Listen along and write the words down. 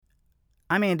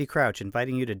I'm Andy Crouch,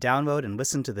 inviting you to download and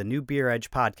listen to the new Beer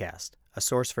Edge podcast, a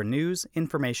source for news,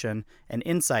 information, and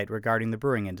insight regarding the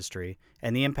brewing industry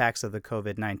and the impacts of the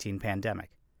COVID-19 pandemic.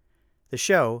 The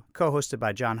show, co-hosted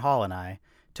by John Hall and I,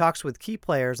 talks with key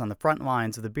players on the front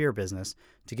lines of the beer business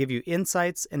to give you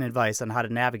insights and advice on how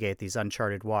to navigate these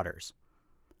uncharted waters.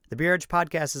 The Beer Edge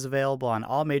podcast is available on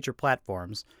all major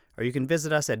platforms, or you can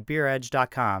visit us at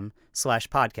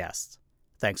beeredge.com/podcasts.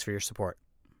 Thanks for your support.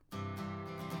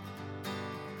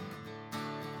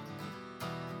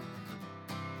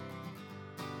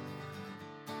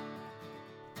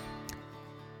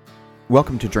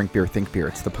 Welcome to Drink Beer, Think Beer.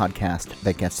 It's the podcast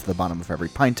that gets to the bottom of every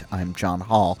pint. I'm John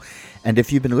Hall, and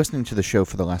if you've been listening to the show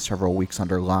for the last several weeks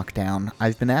under lockdown,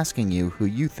 I've been asking you who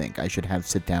you think I should have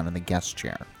sit down in the guest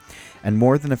chair. And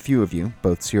more than a few of you,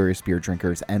 both serious beer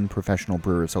drinkers and professional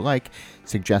brewers alike,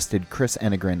 suggested Chris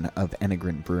Enegren of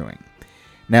Enegren Brewing.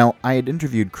 Now, I had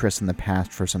interviewed Chris in the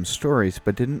past for some stories,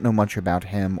 but didn't know much about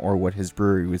him or what his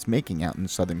brewery was making out in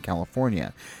Southern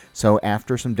California. So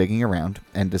after some digging around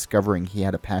and discovering he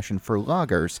had a passion for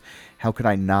lagers, how could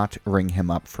I not ring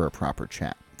him up for a proper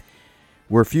chat?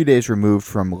 We're a few days removed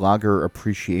from Lager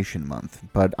Appreciation Month,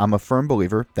 but I'm a firm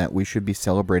believer that we should be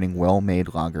celebrating well-made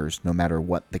lagers no matter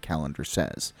what the calendar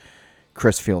says.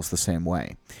 Chris feels the same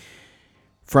way.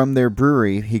 From their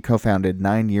brewery he co-founded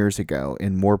 9 years ago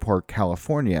in Moorpark,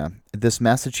 California, this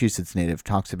Massachusetts native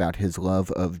talks about his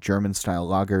love of German-style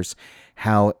lagers,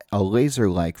 how a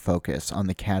laser-like focus on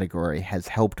the category has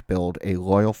helped build a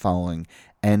loyal following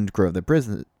and grow the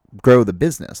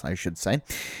business, I should say.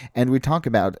 And we talk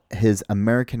about his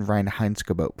American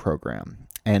Reinheitsgebot program.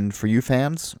 And for you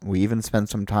fans, we even spend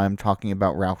some time talking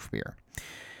about Rauch beer.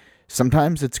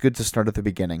 Sometimes it's good to start at the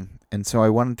beginning, and so I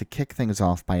wanted to kick things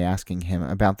off by asking him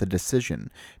about the decision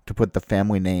to put the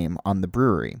family name on the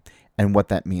brewery and what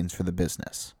that means for the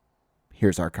business.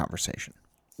 Here's our conversation.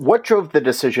 What drove the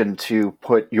decision to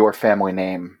put your family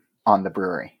name on the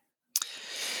brewery?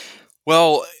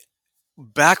 Well,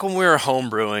 back when we were home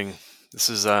brewing, this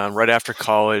is right after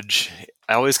college,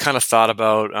 I always kind of thought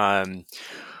about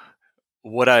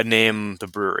what I'd name the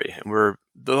brewery. And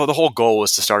the whole goal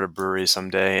was to start a brewery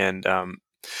someday. And, I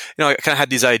kind of had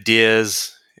these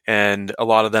ideas and a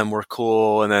lot of them were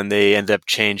cool. And then they ended up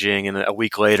changing. And a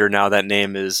week later, now that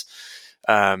name is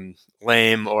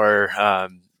lame or,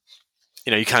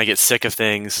 you kind of get sick of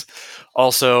things.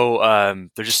 Also,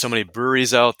 there's just so many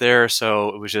breweries out there. So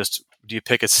it was just, do you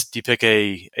pick a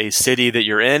city that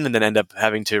you're in and then end up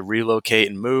having to relocate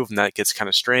and move? And that gets kind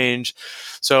of strange.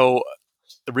 So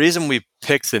the reason we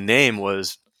picked the name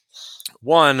was,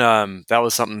 one, that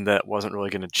was something that wasn't really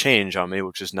going to change on me,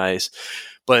 which is nice.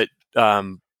 But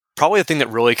probably the thing that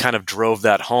really kind of drove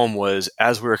that home was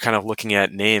as we were kind of looking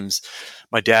at names,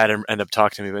 my dad ended up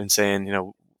talking to me and saying,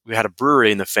 we had a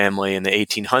brewery in the family in the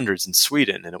 1800s in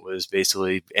Sweden, and it was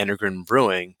basically Enegren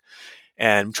Brewing.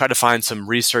 And we tried to find some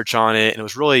research on it, and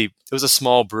it was a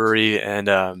small brewery, and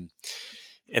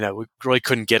we really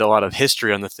couldn't get a lot of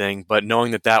history on the thing. But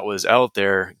knowing that was out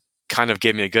there kind of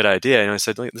gave me a good idea. And I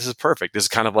said, this is perfect. This is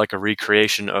kind of like a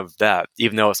recreation of that,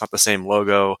 even though it's not the same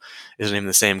logo, isn't even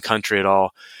the same country at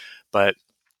all. But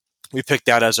we picked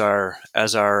that as our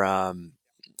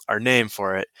name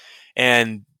for it.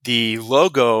 And the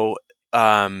logo,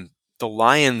 the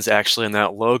lions actually in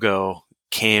that logo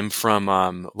came from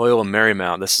Loyola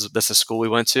Marymount. That's a school we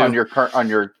went to. On your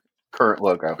current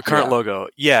logo. Logo.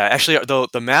 Yeah. Actually,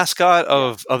 the mascot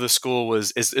of the school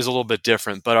is a little bit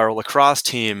different, but our lacrosse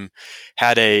team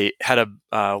had a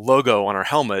logo on our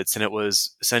helmets, and it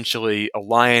was essentially a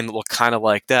lion that looked kind of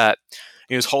like that.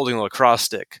 He was holding a lacrosse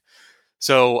stick.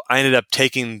 So I ended up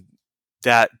taking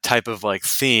that type of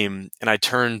theme, and I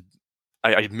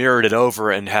mirrored it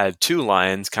over and had two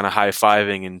lions kind of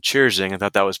high-fiving and cheersing. I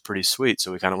thought that was pretty sweet.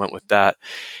 So we kind of went with that.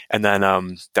 And then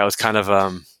that was kind of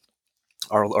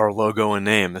our logo and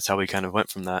name. That's how we kind of went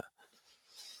from that.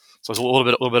 So it's a little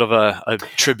bit of a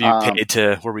tribute paid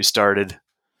to where we started.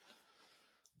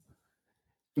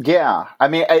 Yeah, I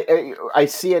mean, I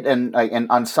see it, and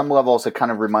on some levels, it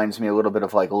kind of reminds me a little bit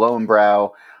of like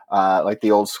Lowenbrau, like the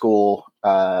old school,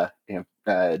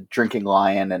 drinking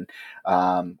lion, and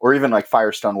or even like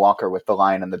Firestone Walker with the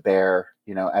lion and the bear,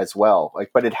 as well.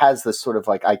 But it has this sort of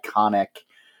iconic.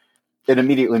 It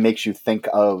immediately makes you think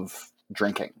of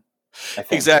drinking. I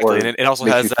think. Exactly, and it also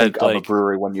has that think of a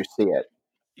brewery when you see it.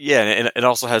 Yeah, and it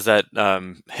also has that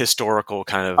historical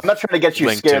kind of. I'm not trying to get you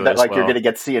scared that you're going to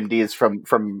get C&Ds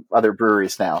from other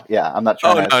breweries now. Yeah, I'm not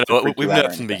trying. No. We've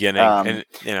met from the beginning, and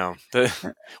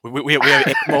we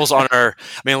have animals on our.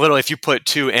 I mean, literally, if you put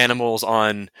two animals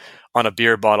on on a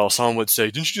beer bottle, someone would say,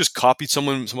 "Didn't you just copy some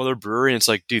other brewery?" And it's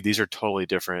like, dude, these are totally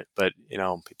different. But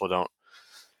people don't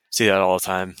see that all the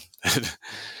time.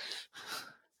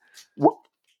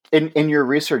 In your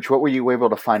research, what were you able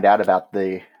to find out about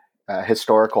the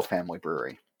historical family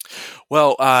brewery?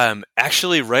 Well,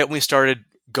 actually, right when we started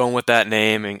going with that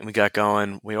name and we got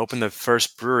going, we opened the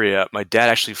first brewery up. My dad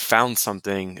actually found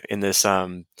something in this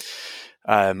article.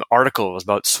 It was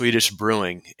about Swedish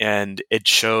brewing, and it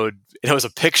was a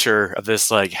picture of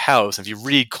this like house. If you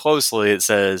read closely, it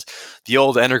says the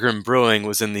old Enegren Brewing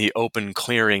was in the open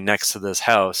clearing next to this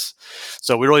house.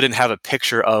 So we really didn't have a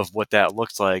picture of what that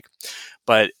looked like,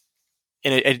 but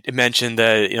it mentioned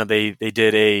that they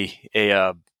did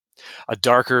a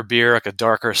darker beer, like a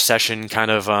darker session kind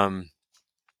of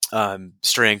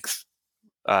strength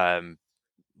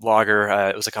lager.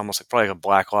 It was like almost like probably like a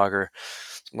black lager,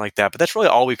 something like that. But that's really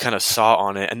all we kind of saw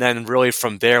on it. And then really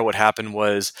from there, what happened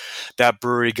was that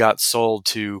brewery got sold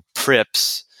to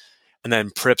Pripps, and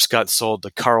then Pripps got sold to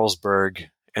Carlsberg,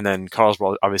 and then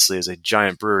Carlsberg obviously is a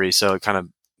giant brewery, so it kind of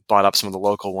bought up some of the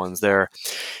local ones there.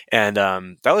 And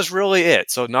that was really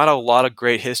it. So not a lot of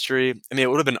great history. I mean, it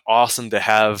would have been awesome to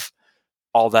have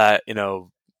all that,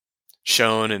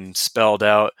 shown and spelled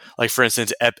out. Like, for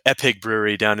instance, Epic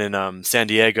Brewery down in San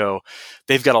Diego,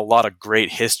 they've got a lot of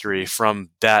great history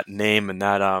from that name and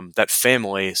that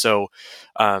family. So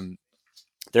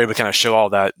they're able to kind of show all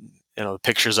that,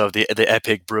 pictures of the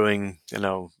Epic Brewing,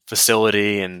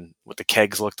 facility and what the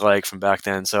kegs looked like from back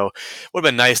then. So it would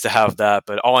have been nice to have that,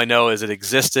 but all I know is it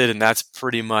existed, and that's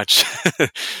pretty much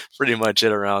it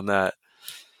around that.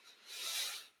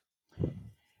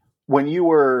 When you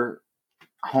were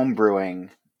home brewing,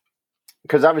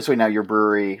 because obviously now your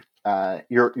brewery,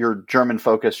 you're German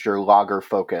focused, you're lager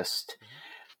focused.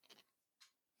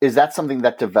 Is that something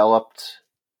that developed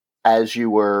as you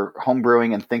were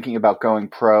homebrewing and thinking about going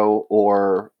pro,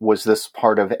 or was this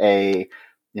part of a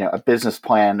business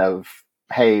plan of,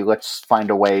 hey, let's find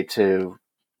a way to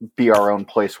be our own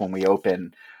place when we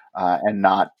open, and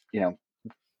not,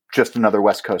 just another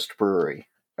West Coast brewery?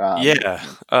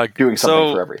 Doing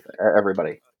something for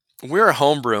everybody. We were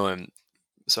homebrewing,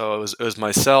 so it was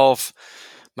myself,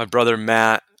 my brother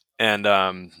Matt, and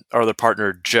our other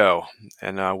partner Joe,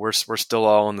 and we're still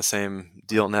all in the same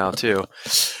deal now too.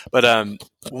 But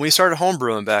when we started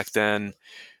homebrewing back then,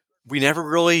 we never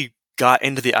really got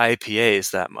into the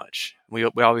IPAs that much. We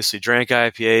obviously drank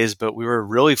IPAs, but we were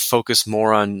really focused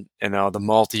more on the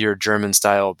maltier German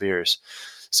style beers.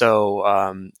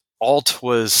 So alt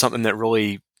was something that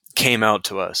really came out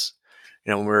to us.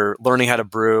 When we're learning how to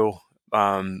brew,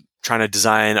 trying to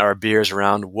design our beers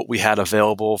around what we had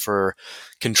available for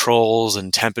controls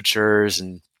and temperatures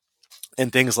and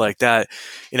things like that.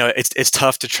 It's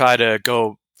tough to try to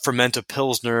go ferment a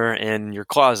Pilsner in your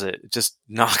closet. It's just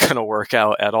not going to work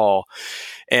out at all.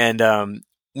 And when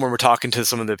we're talking to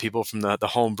some of the people from the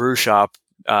home brew shop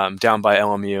down by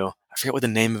LMU, I forget what the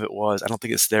name of it was. I don't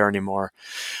think it's there anymore.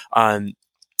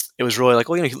 It was really like,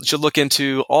 well, you should look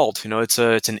into alt. It's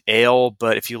an ale,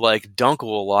 but if you like Dunkel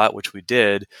a lot, which we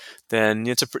did, then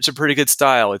it's a pretty good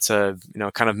style. It's a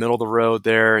kind of middle of the road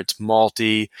there. It's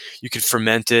malty. You could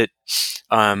ferment it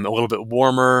a little bit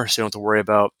warmer, so you don't have to worry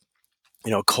about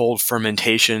cold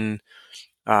fermentation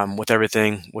with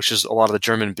everything. Which is a lot of the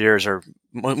German beers are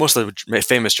most of the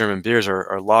famous German beers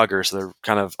are lagers, so they're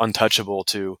kind of untouchable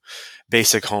to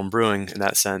basic home brewing in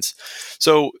that sense.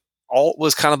 So alt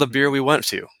was kind of the beer we went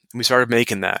to. And we started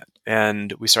making that,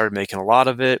 and we started making a lot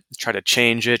of it, try to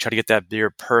change it, try to get that beer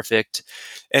perfect.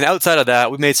 And outside of that,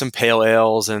 we made some pale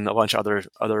ales and a bunch of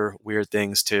other weird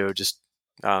things too, just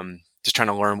trying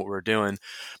to learn what we were doing.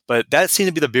 But that seemed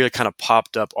to be the beer that kind of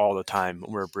popped up all the time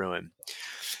when we were brewing.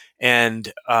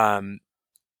 And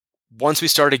once we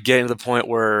started getting to the point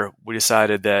where we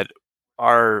decided that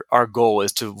our goal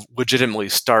is to legitimately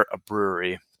start a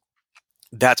brewery,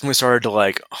 that's when we started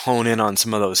to hone in on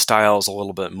some of those styles a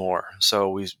little bit more. So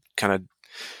we kind of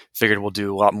figured we'll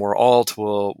do a lot more alt.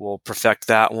 We'll perfect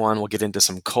that one. We'll get into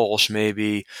some Kolsch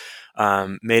maybe.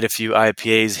 Made a few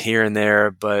IPAs here and there,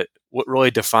 but what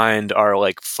really defined our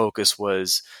focus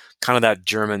was kind of that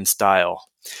German style.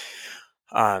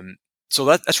 So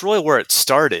that's really where it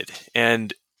started.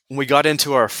 And when we got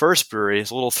into our first brewery, it's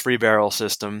a little 3-barrel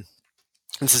system.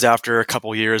 This is after a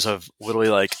couple years of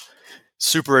literally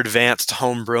super advanced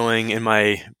home brewing in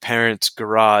my parents'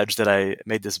 garage that I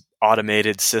made this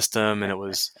automated system,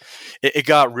 and it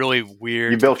got really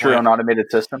weird. You built your own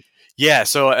automated system? Yeah.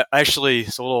 So actually,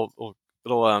 it's a little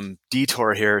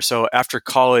detour here. So after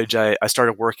college, I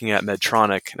started working at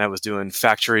Medtronic, and I was doing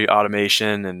factory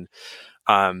automation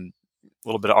and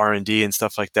little bit of R&D and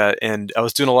stuff like that. And I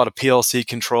was doing a lot of PLC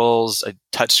controls,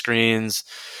 touch screens,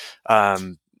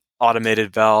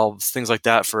 automated valves, things like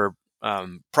that for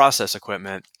process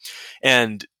equipment.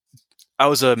 And I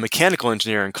was a mechanical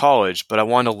engineer in college, but I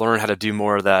wanted to learn how to do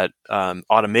more of that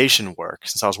automation work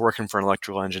since I was working for an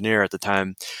electrical engineer at the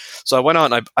time. So I went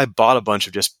out and I bought a bunch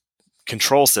of just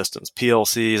control systems,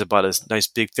 PLCs. I bought a nice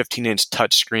big 15-inch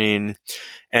touch screen.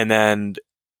 And then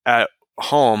at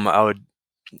home, I'd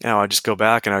just go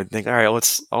back and I'd think, all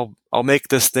right, I'll make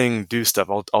this thing do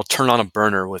stuff. I'll turn on a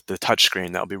burner with the touch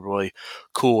screen. That'll be really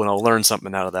cool. And I'll learn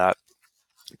something out of that.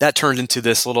 That turned into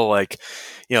this little, like,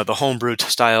 the homebrew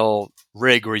style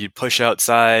rig where you'd push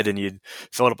outside and you'd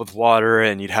fill it up with water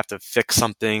and you'd have to fix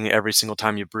something every single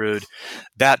time you brewed.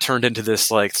 That turned into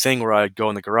this like thing where I'd go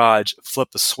in the garage,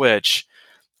 flip the switch,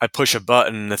 I push a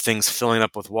button, the thing's filling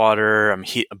up with water.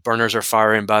 Burners are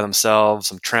firing by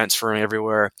themselves. I'm transferring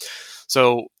everywhere.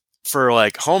 So for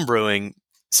like home brewing,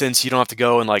 since you don't have to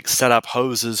go and like set up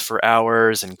hoses for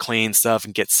hours and clean stuff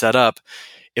and get set up,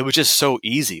 it was just so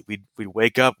easy. We'd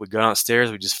wake up, we'd go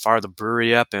downstairs, we'd just fire the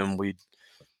brewery up, and we'd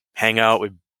hang out,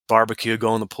 we'd barbecue,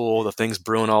 go in the pool. The thing's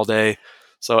brewing all day.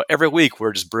 So every week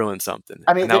we're just brewing something.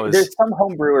 I mean, there's some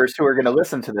home brewers who are going to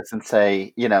listen to this and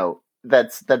say,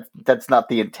 that's not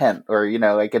the intent, or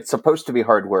like it's supposed to be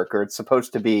hard work, or it's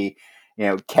supposed to be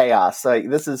chaos. Like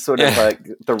this is sort of like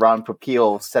the Ron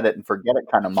Popeil set it and forget it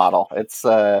kind of model. It's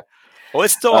well,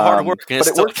 it's still hard work, and it's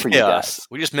still worked for you guys.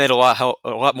 We just made a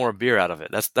lot more beer out of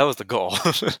it. That was the goal.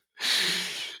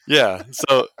 Yeah.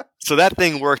 So that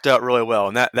thing worked out really well,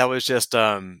 and that was just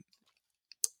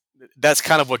that's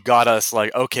kind of what got us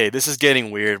like, okay, this is getting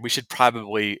weird. We should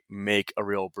probably make a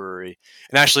real brewery.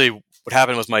 And actually, what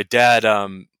happened was my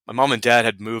mom and dad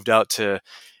had moved out to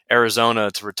Arizona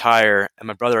to retire, and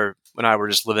my brother and I were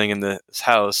just living in this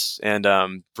house and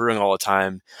brewing all the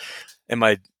time. And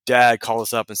my dad called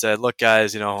us up and said, "Look,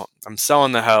 guys, I'm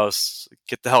selling the house.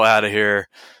 Get the hell out of here.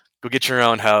 Go get your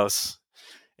own house."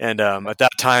 And at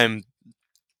that time,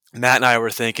 Matt and I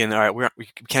were thinking, all right, we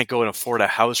can't go and afford a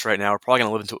house right now. We're probably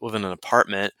going to live in an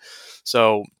apartment.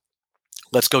 So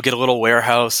let's go get a little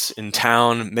warehouse in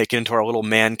town, make it into our little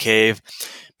man cave.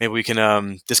 Maybe we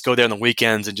can just go there on the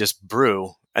weekends and just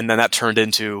brew. And then that turned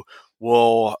into,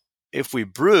 well, if we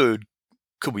brewed,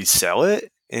 could we sell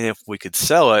it? And if we could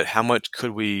sell it, how much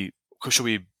should we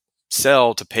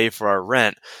sell to pay for our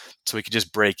rent so we could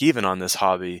just break even on this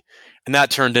hobby? And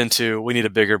that turned into, we need a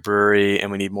bigger brewery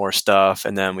and we need more stuff.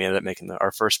 And then we ended up making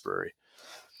our first brewery.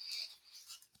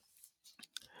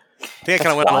 I think I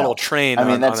kind of went on a little train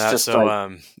on that. So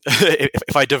like...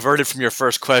 if I diverted from your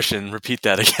first question, repeat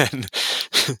that again.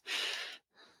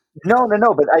 No.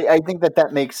 But I think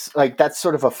that makes like, that's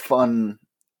sort of a fun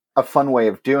way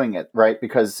of doing it, right?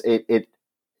 Because it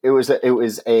was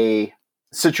a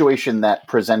situation that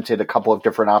presented a couple of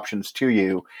different options to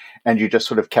you, and you just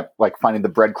sort of kept like finding the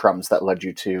breadcrumbs that led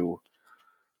you to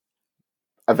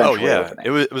eventually opening.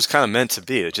 It was kind of meant to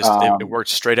be. It just it worked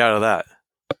straight out of that.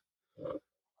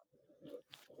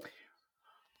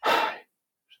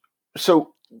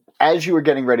 So as you were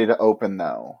getting ready to open,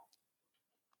 though,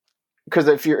 because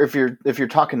if you're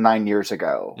talking 9 years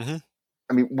ago, mm-hmm.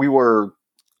 I mean, we were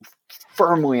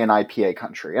firmly in IPA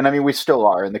country, and I mean we still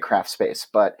are in the craft space,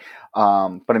 but I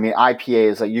mean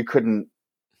IPA is like you couldn't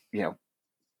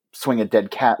swing a dead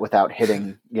cat without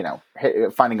hitting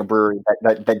finding a brewery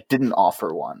that didn't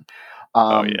offer one.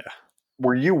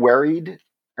 Were you worried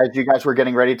as you guys were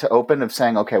getting ready to open of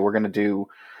saying, okay, we're going to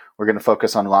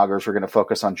focus on lagers, we're going to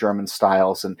focus on German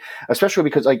styles, and especially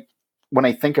because like when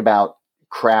I think about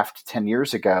craft 10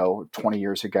 years ago, 20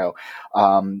 years ago,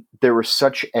 there was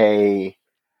such a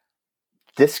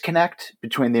disconnect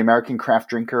between the American craft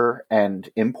drinker and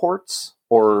imports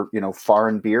or,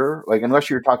 foreign beer. Like, unless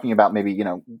you're talking about maybe,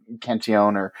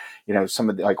 Cantillon or, some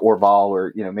of the like Orval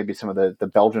or, maybe some of the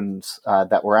Belgians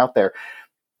that were out there,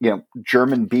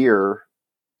 German beer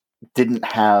didn't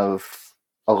have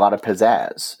a lot of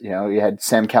pizzazz. You had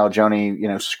Sam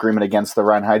Calagione, screaming against the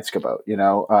Reinheitsgebot,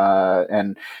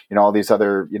 and, all these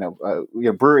other,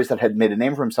 breweries that had made a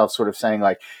name for themselves sort of saying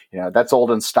like, that's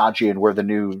old and stodgy and we're the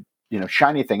new,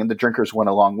 shiny thing. And the drinkers went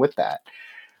along with that.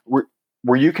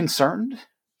 Were you concerned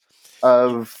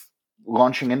of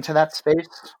launching into that space?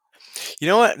 You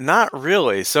know what? Not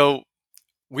really. So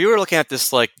we were looking at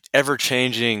this like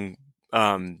ever-changing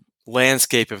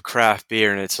landscape of craft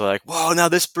beer, and it's like, whoa, now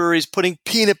this brewery's putting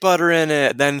peanut butter in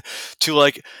it. Then to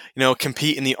like,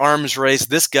 compete in the arms race,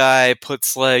 this guy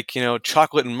puts like,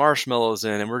 chocolate and marshmallows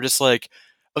in, and we're just like,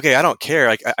 okay, I don't care.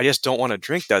 Like, I just don't want to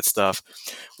drink that stuff.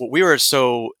 What we were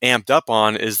so amped up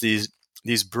on is these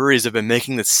these breweries have been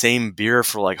making the same beer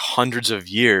for like hundreds of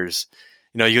years.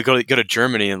 You go to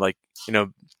Germany and like, you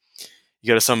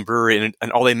go to some brewery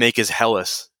and all they make is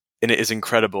Helles, and it is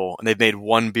incredible. And they've made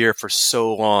one beer for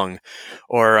so long.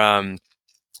 Or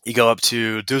you go up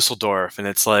to Dusseldorf and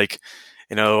it's like,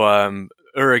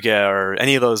 Uriga or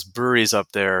any of those breweries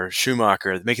up there,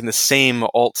 Schumacher, making the same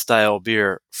alt style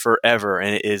beer forever,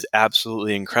 and it is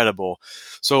absolutely incredible.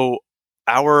 So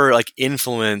our like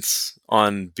influence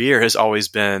on beer has always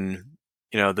been,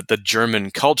 the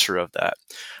German culture of that,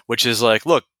 which is like,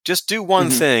 look, just do one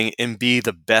thing and be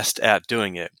the best at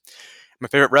doing it. My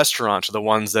favorite restaurants are the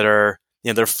ones that are,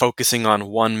 they're focusing on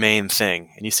one main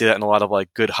thing, and you see that in a lot of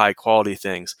like good high quality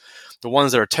things. The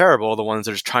ones that are terrible, the ones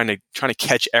that are just trying to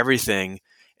catch everything,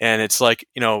 and it's like,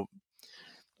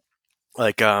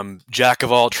 jack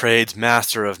of all trades,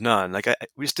 master of none. Like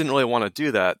we just didn't really want to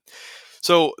do that.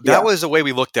 So that was the way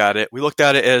we looked at it. We looked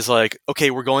at it as like,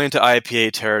 okay, we're going into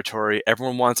IPA territory.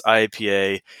 Everyone wants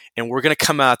IPA, and we're going to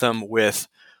come at them with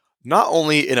not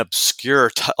only an obscure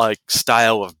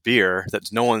style of beer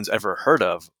that no one's ever heard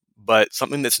of, but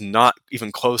something that's not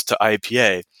even close to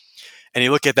IPA. And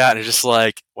you look at that and it's just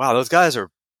like, wow, those guys are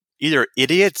either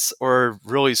idiots or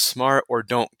really smart or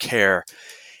don't care.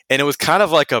 And it was kind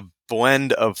of like a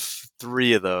blend of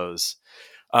three of those.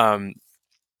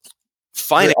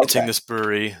 Financing this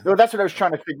brewery. No, that's what I was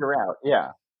trying to figure out. Yeah.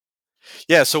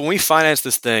 Yeah. So when we financed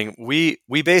this thing, we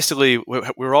basically, we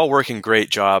were all working great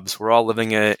jobs. We're all living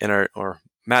Matt and I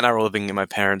were living in my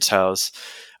parents' house.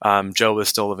 Joe was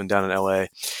still living down in LA.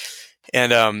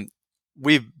 And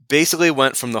we basically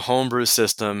went from the homebrew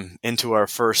system into our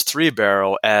first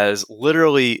 3-barrel as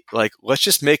literally like, let's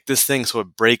just make this thing so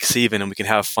it breaks even and we can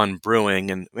have fun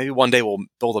brewing. And maybe one day we'll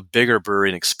build a bigger brewery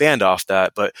and expand off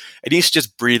that, but it needs to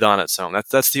just breathe on its own.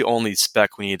 That's the only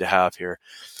spec we need to have here.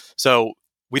 So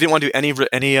we didn't want to do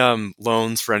any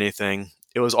loans for anything.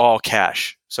 It was all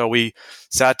cash. So we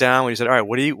sat down, we said, all right,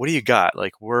 what do you got?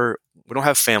 Like we don't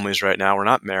have families right now. We're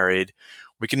not married.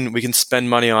 We can spend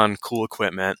money on cool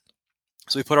equipment.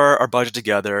 So we put our budget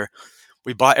together.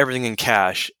 We bought everything in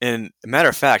cash. And a matter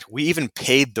of fact, we even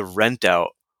paid the rent out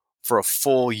for a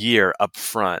full year up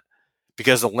front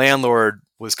because the landlord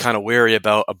was kind of wary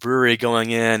about a brewery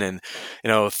going in and,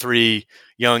 3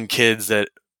 young kids that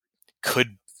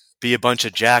could be a bunch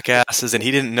of jackasses. And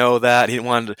he didn't know that. He didn't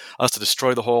want us to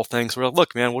destroy the whole thing. So we're like,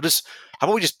 look, man, how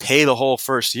about we just pay the whole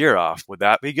first year off? Would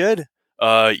that be good?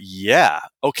 Yeah.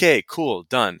 Okay, cool.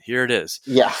 Done. Here it is.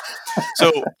 Yeah.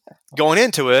 So going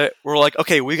into it, we're like,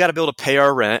 okay, we got to be able to pay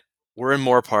our rent. We're in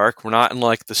Moorpark. We're not in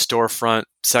like the storefront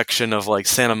section of like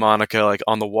Santa Monica, like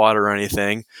on the water or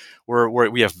anything.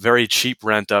 We have very cheap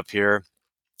rent up here.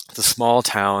 It's a small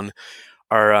town.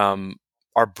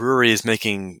 Our brewery is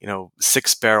making,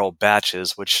 6-barrel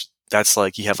batches, which that's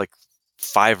like, you have like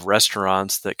 5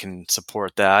 restaurants that can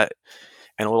support that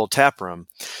and a little tap room.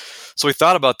 So we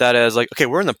thought about that as like, okay,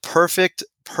 we're in the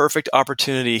perfect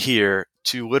opportunity here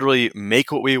to literally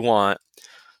make what we want,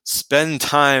 spend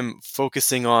time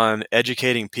focusing on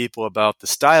educating people about the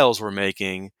styles we're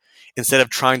making instead of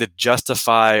trying to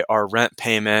justify our rent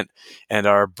payment and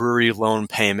our brewery loan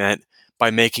payment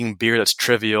by making beer that's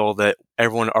trivial that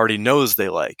everyone already knows they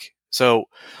like. So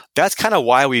that's kind of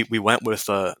why we went with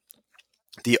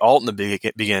the alt in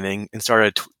the beginning and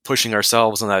started pushing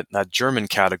ourselves in that German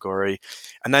category.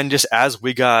 And then just as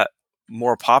we got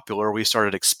more popular, we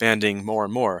started expanding more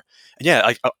and more. And yeah,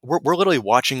 like we're literally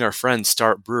watching our friends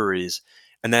start breweries.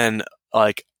 And then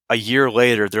like a year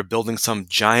later, they're building some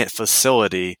giant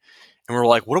facility. And we're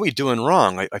like, what are we doing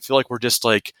wrong? I feel like we're just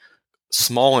like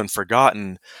small and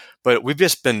forgotten. But we've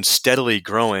just been steadily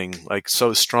growing like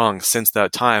so strong since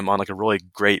that time on like a really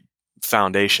great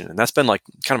foundation. And that's been like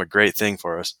kind of a great thing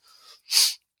for us.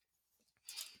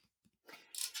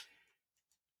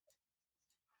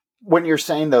 When you're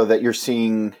saying though that you're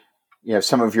seeing,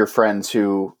 some of your friends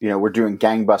who, were doing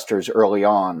gangbusters early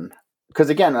on,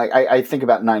 because again, I think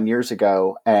about 9 years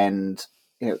ago and,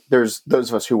 there's those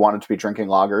of us who wanted to be drinking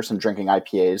lagers and drinking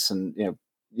IPAs and,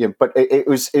 but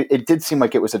it did seem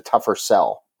like it was a tougher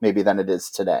sell maybe than it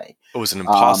is today. It was an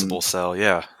impossible sell.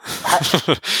 Yeah.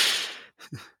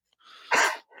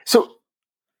 So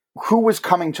who was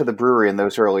coming to the brewery in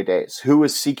those early days? Who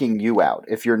was seeking you out?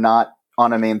 If you're not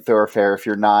on a main thoroughfare, if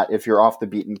you're off the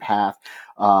beaten path,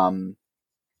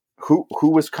 who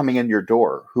was coming in your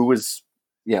door? Who was,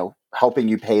 helping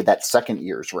you pay that second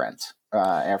year's rent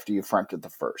after you fronted the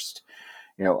first?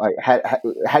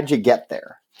 How'd you get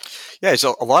there? Yeah,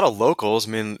 so a lot of locals.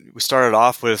 I mean, we started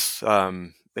off with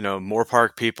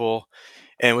Moorpark people.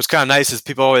 And what's kind of nice is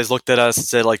people always looked at us and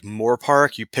said, like,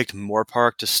 Moorpark, you picked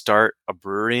Moorpark to start a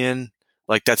brewery in.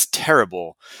 Like, that's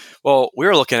terrible. Well, we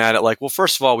were looking at it like, well,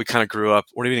 first of all, we kind of grew up.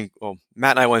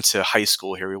 Matt and I went to high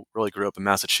school here. We really grew up in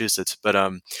Massachusetts, but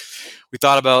we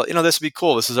thought about, this would be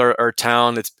cool. This is our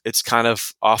town. It's kind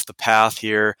of off the path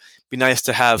here. Be nice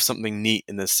to have something neat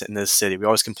in this city. We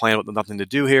always complain about nothing to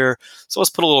do here, so let's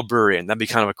put a little brewery in. That'd be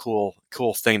kind of a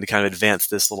cool thing to kind of advance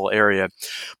this little area.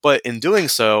 But in doing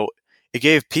so, it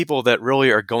gave people that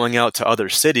really are going out to other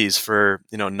cities for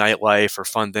nightlife or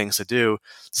fun things to do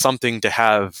something to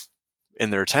have in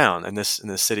their town in this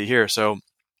city here. So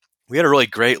we had a really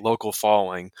great local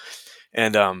following,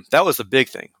 and that was the big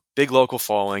thing. Big local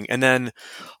following, and then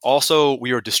also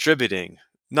we were distributing,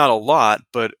 not a lot,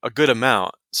 but a good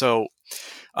amount. So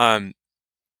now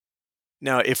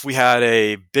if we had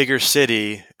a bigger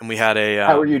city and we had a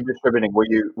how were you distributing?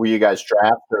 Were you guys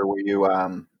draft, or were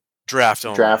you draft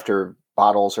only? Draft or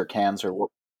bottles or cans, or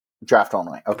draft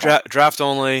only? Okay. Draft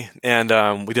only, and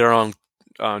we did our own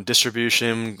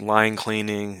distribution, line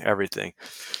cleaning, everything.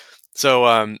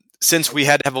 So since we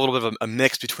had to have a little bit of a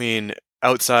mix between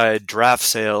outside draft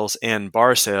sales and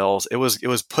bar sales, it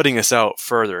was putting us out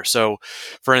further. So,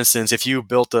 for instance, if you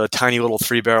built a tiny little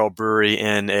 3-barrel brewery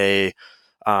in a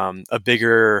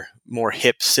bigger, more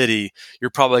hip city, you're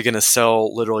probably going to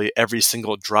sell literally every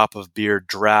single drop of beer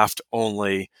draft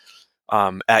only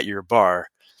at your bar.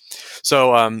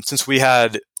 So since we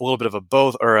had a little bit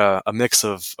of a mix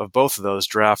of both of those,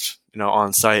 draft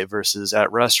on site versus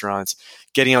at restaurants,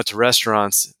 getting out to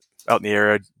restaurants out in the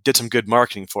area did some good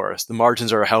marketing for us. The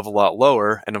margins are a hell of a lot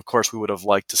lower, and of course we would have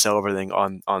liked to sell everything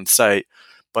on site,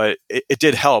 but it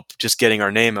did help just getting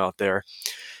our name out there.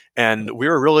 And we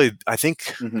were really, I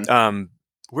think, we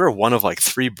were one of like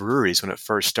 3 breweries when it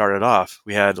first started off.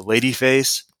 We had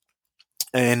Ladyface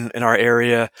in our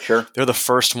area. Sure. They're the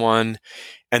first one.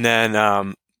 And then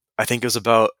I think it was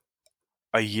about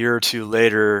a year or 2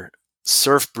 later,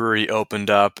 Surf Brewery opened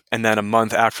up, and then a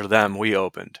month after them, we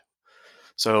opened.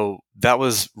 So that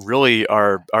was really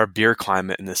our beer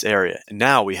climate in this area. And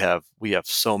now we have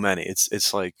so many.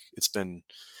 It's like it's been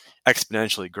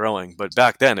exponentially growing. But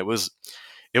back then it was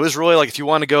really like if you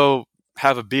want to go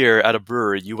have a beer at a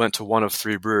brewery, you went to one of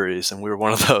 3 breweries, and we were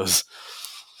one of those.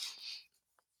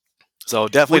 So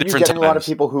definitely different times. Were you getting a lot of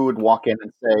people who would walk in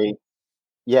and say,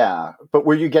 yeah, but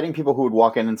were you getting people who would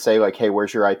walk in and say like, hey,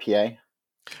 where's your IPA?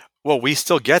 Well, we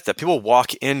still get that. People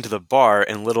walk into the bar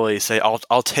and literally say,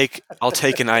 I'll take an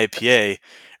IPA.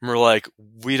 And we're like,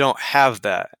 we don't have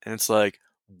that. And it's like,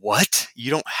 what?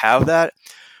 You don't have that?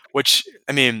 Which,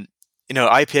 I mean,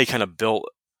 IPA kind of built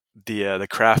the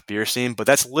craft beer scene, but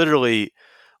that's literally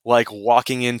like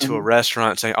walking into a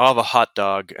restaurant saying, I'll have a hot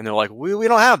dog. And they're like, we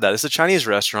don't have that. It's a Chinese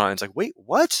restaurant. It's like, wait,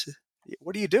 what?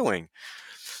 What are you doing?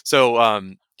 So,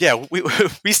 yeah,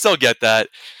 we still get that.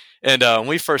 And when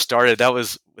we first started, that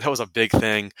was a big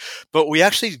thing. But we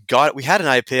actually we had an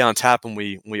IPA on tap when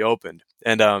we opened.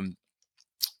 And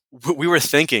we were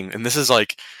thinking, and this is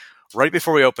like right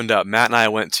before we opened up, Matt and I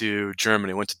went to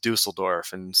Germany, went to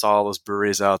Dusseldorf, and saw all those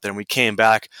breweries out there. And we came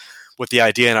back with the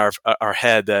idea in our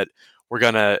head that we're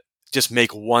going to just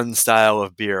make one style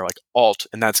of beer, like alt,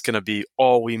 and that's going to be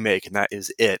all we make, and that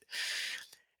is it.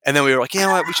 And then we were like, you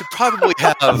know what, we should probably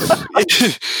have,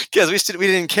 because we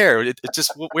didn't care. It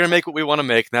just, we're going to make what we want to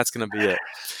make, and that's going to be it.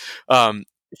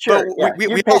 Sure, yeah.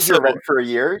 We paid your rent for a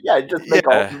year. Yeah, just make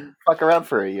fuck around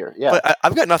for a year. Yeah, but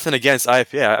I've got nothing against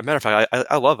IPA. As a matter of fact,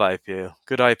 I love IPA.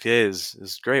 Good IPA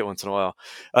is great once in a while.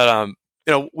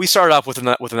 We started off with an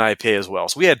IPA as well.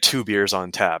 So we had 2 beers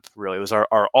on tap, really. It was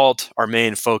our alt, our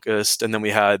main focused, and then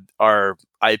we had our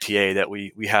IPA that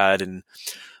we had, and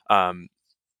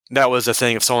that was the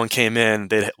thing. If someone came in,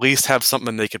 they'd at least have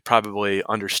something they could probably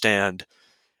understand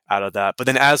out of that. But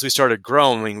then as we started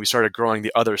growing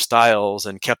the other styles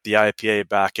and kept the IPA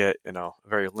back at, a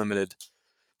very limited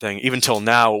thing. Even till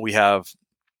now, we have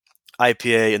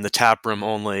IPA in the tap room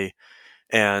only,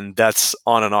 and that's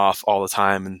on and off all the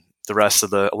time. And the rest of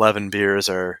the 11 beers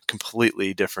are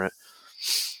completely different.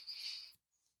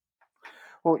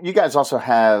 Well, you guys also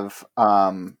have,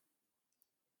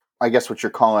 I guess what you're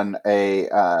calling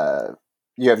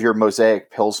you have your Mosaic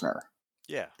Pilsner.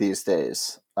 Yeah. These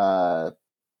days. And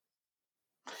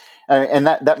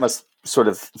that must sort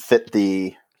of fit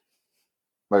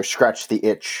or scratch the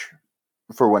itch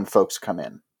for when folks come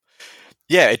in.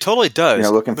 Yeah, it totally does.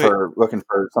 Looking for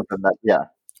something that, yeah.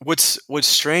 What's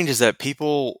strange is that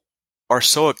people are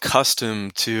so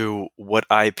accustomed to what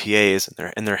IPA is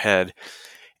in their head,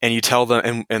 and you tell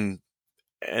them, and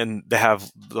they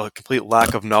have the complete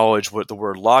lack of knowledge what the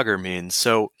word lager means.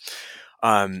 So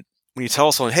when you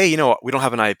tell someone, hey, we don't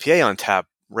have an IPA on tap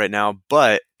right now,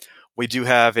 but we do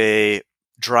have a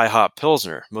dry hop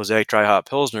Pilsner, Mosaic dry hop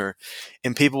Pilsner.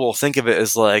 And people will think of it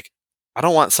as like, I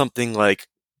don't want something like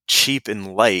cheap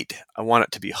and light. I want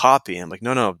it to be hoppy. And I'm like,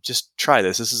 no, just try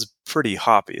this. This is pretty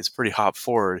hoppy. It's pretty hop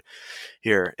forward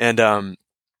here. And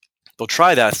they'll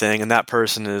try that thing, and that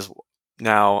person is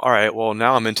now, all right, well,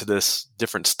 now I'm into this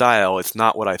different style. It's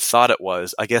not what I thought it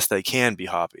was. I guess they can be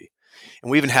hoppy.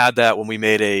 And we even had that when we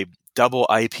made a double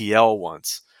IPL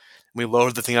once. We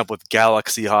loaded the thing up with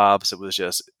Galaxy hops. It was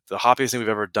just the hoppiest thing we've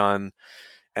ever done.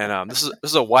 And this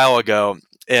is a while ago,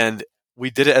 and we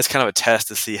did it as kind of a test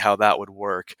to see how that would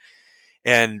work.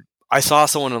 And I saw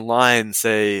someone online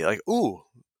say, like, ooh,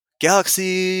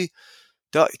 Galaxy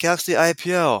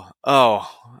IPL.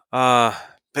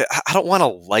 But I don't want a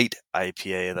light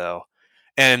IPA though.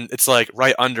 And it's like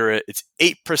right under it, it's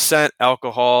 8%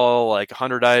 alcohol, like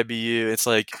 100 IBU. It's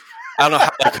like, I don't know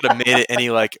how I could have made it any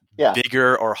like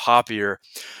bigger or hoppier,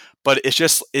 but it's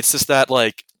just that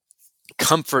like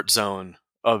comfort zone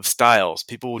of styles.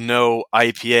 People know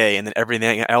IPA, and then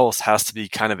everything else has to be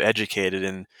kind of educated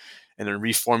and then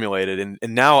reformulated.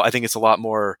 And now I think it's a lot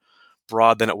more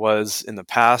broad than it was in the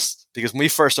past, because when we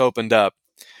first opened up,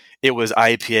 it was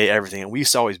IPA everything, and we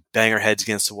used to always bang our heads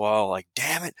against the wall like,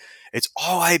 damn it, it's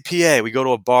all IPA. We go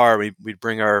to a bar, we'd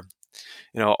bring our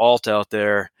alt out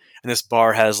there, and this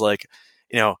bar has like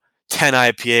 10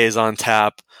 IPAs on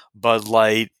tap, Bud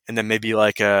Light, and then maybe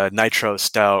like a nitro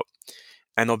stout,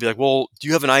 and they'll be like, well, do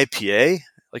you have an IPA?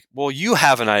 Like, well, you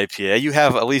have an IPA, you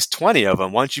have at least 20 of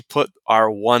them. Why don't you put our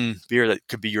one beer that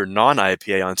could be your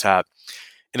non-IPA on tap?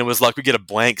 And it was like we get a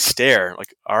blank stare,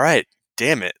 like, all right,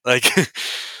 damn it, like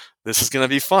this is gonna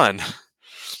be fun.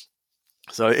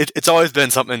 So it's always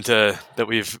been something that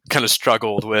we've kind of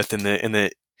struggled with in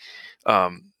the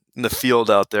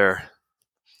field out there.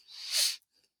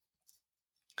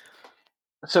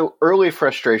 So early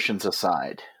frustrations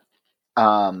aside,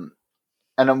 and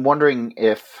I'm wondering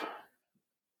if,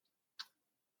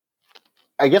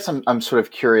 I guess I'm sort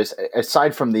of curious,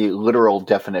 aside from the literal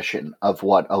definition of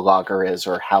what a lager is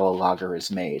or how a lager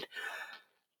is made,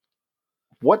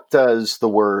 what does the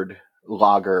word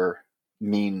lager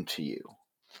mean to you?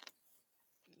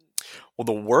 Well,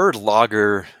 the word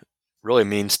lager really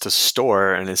means to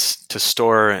store, and is to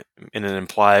store in an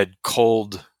implied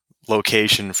cold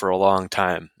location for a long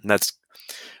time. And that's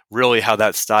really how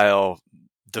that style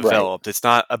developed. Right. It's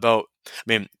not about,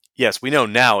 yes, we know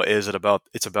now it's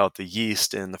about the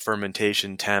yeast and the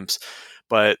fermentation temps,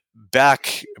 but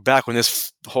back when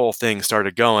this whole thing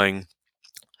started going,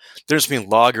 the difference between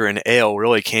lager and ale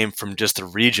really came from just the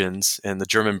regions, and the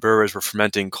German brewers were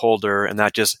fermenting colder, and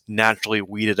that just naturally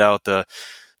weeded out the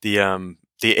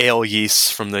ale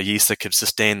yeasts from the yeast that could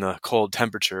sustain the cold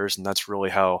temperatures, and that's really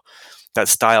how that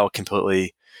style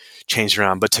completely changed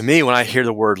around. But to me, when I hear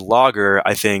the word lager,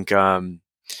 I think I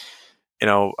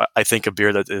think a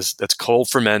beer that's cold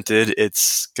fermented.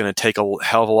 It's going to take a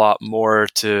hell of a lot more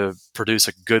to produce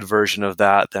a good version of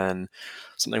that than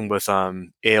something with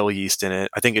ale yeast in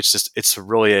it. I think it's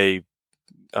really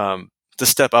the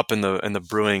step up in the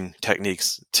brewing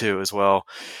techniques too as well.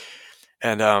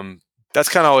 And that's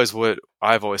kind of always what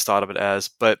I've always thought of it as.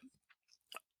 But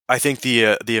I think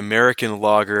the American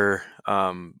lager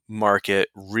market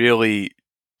really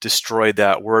destroyed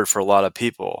that word for a lot of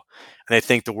people. And I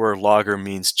think the word lager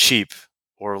means cheap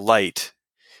or light.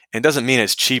 And it doesn't mean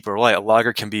it's cheap or light. A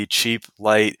lager can be cheap,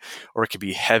 light, or it can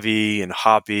be heavy and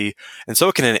hoppy. And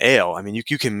so can an ale. I mean,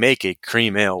 you can make a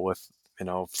cream ale with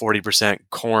 40%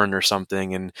 corn or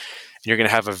something, and you're going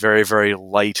to have a very, very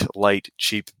light,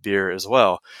 cheap beer as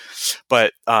well.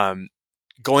 But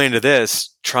going into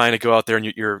this, trying to go out there and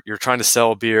you're trying to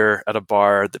sell beer at a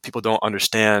bar that people don't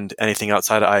understand anything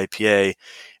outside of IPA,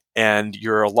 and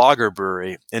you're a lager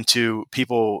brewery, and to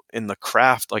people in the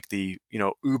craft, like the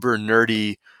uber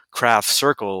nerdy craft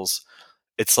circles,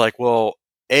 it's like, well,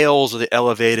 ales are the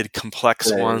elevated, complex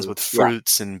ones with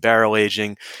fruits and barrel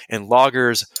aging, and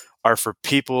lagers are for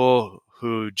people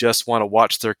who just want to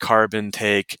watch their carb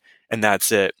intake, and that's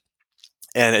it.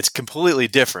 And it's completely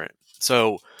different.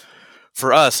 So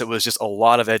for us, it was just a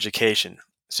lot of education.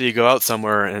 So you go out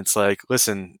somewhere and it's like,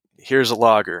 listen, here's a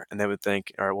lager, and they would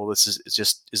think, all right, well, isn't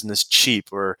this cheap,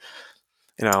 or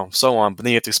so on. But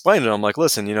then you have to explain to them, like,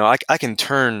 listen, I can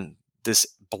turn this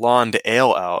blonde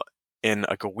ale out in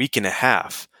like a week and a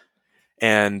half,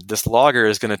 and this lager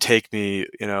is going to take me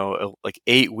like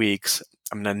 8 weeks.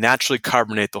 I'm going to naturally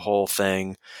carbonate the whole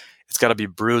thing. It's got to be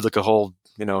brewed like a whole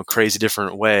crazy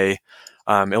different way,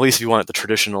 at least if you want it the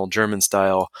traditional German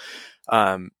style.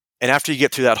 And after you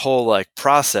get through that whole like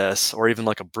process, or even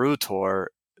like a brew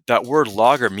tour, that word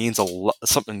lager means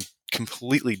something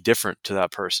completely different to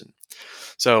that person.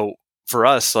 So for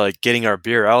us, like getting our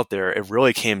beer out there, it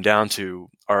really came down to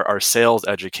our sales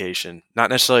education. Not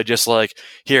necessarily just like,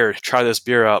 here, try this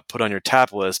beer out, put on your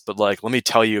tap list, but like, let me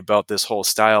tell you about this whole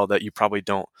style that you probably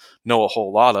don't know a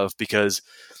whole lot of, because,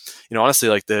 honestly,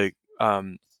 like the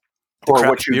or craft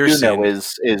what you beer do scene know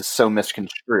is so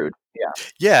misconstrued. Yeah.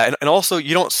 Yeah, and also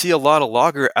you don't see a lot of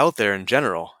lager out there in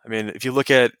general. I mean, if you look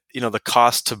at the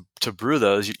cost to brew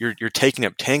those, you're taking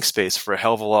up tank space for a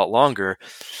hell of a lot longer,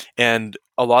 and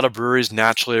a lot of breweries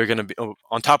naturally are going to be,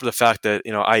 on top of the fact that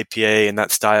IPA and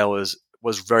that style was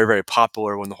very, very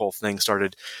popular when the whole thing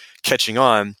started catching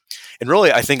on, and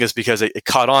really I think it's because it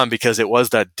caught on because it was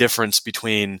that difference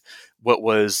between what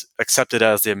was accepted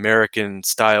as the American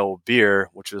style beer,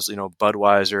 which was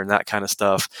Budweiser and that kind of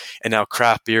stuff, and now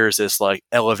craft beer is this like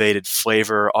elevated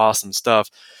flavor, awesome stuff,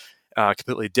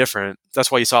 completely different.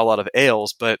 That's why you saw a lot of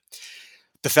ales, but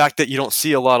the fact that you don't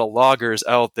see a lot of lagers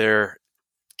out there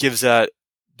gives that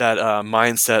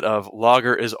mindset of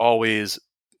lager is always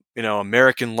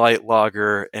American light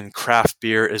lager, and craft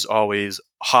beer is always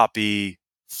hoppy,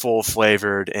 full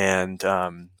flavored, and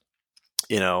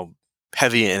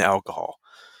heavy in alcohol.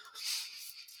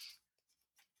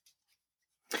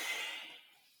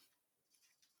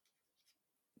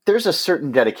 There's a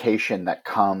certain dedication that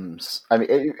comes. I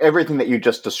mean, everything that you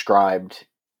just described,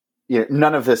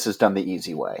 none of this is done the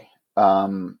easy way.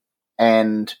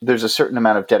 And there's a certain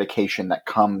amount of dedication that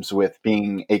comes with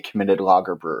being a committed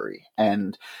lager brewery.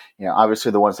 And,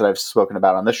 obviously the ones that I've spoken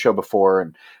about on this show before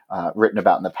and written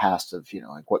about in the past of,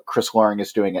 like what Chris Loring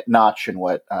is doing at Notch and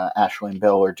what Ashley and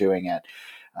Bill are doing at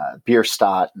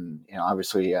Bierstadt and,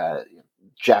 obviously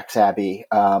Jack's Abbey.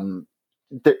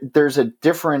 There's a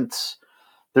different,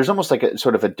 there's almost like a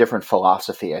sort of a different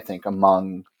philosophy, I think,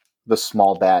 among the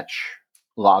small batch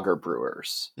lager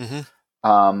brewers.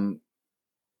 Mm-hmm.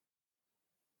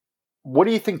 What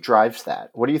do you think drives that?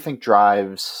 What do you think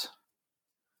drives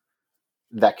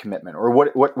that commitment, or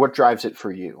what drives it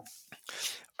for you?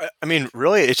 I mean,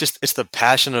 really, it's the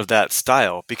passion of that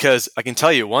style, because I can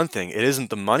tell you one thing, it isn't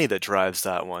the money that drives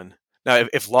that one. Now,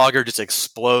 if lager just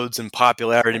explodes in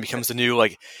popularity and becomes the new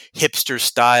like hipster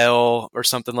style or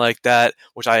something like that,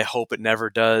 which I hope it never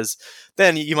does,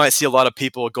 then you might see a lot of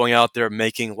people going out there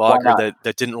making lager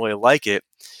that didn't really like it,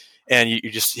 and you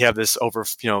just have this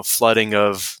flooding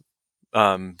of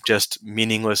just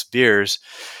meaningless beers.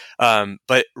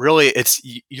 But really, it's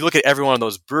you look at every one of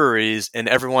those breweries, and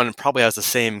everyone probably has the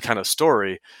same kind of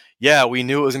story. Yeah, we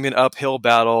knew it was going to be an uphill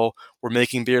battle. We're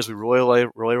making beers we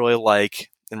really like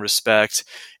and respect,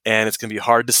 and it's going to be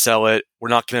hard to sell it. We're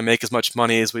not going to make as much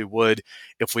money as we would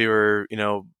if we were,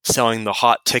 selling the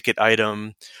hot ticket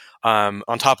item. On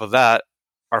top of that,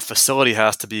 our facility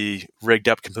has to be rigged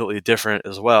up completely different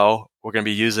as well. We're going to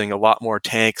be using a lot more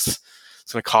tanks.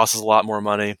 It's going to cost us a lot more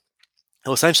money.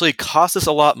 It'll essentially cost us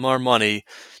a lot more money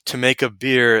to make a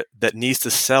beer that needs to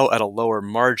sell at a lower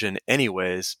margin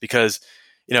anyways, because,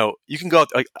 you can go,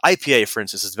 like IPA, for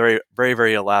instance, is very, very,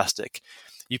 very elastic.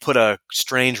 You put a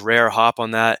strange rare hop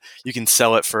on that, you can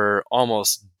sell it for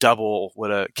almost double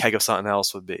what a keg of something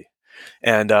else would be.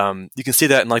 And you can see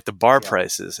that in like the bar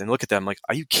prices, and look at them like,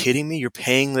 are you kidding me? You're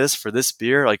paying this for this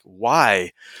beer? Like,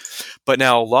 why? But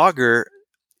now lager,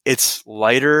 it's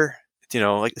lighter,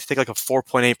 like think like a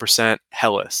 4.8%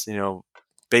 Helles,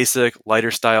 basic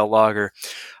lighter style lager.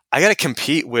 I got to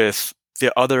compete with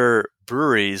the other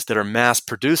breweries that are mass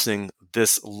producing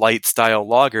this light style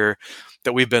lager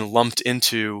that we've been lumped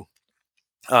into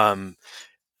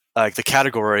like the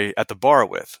category at the bar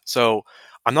with. So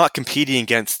I'm not competing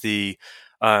against the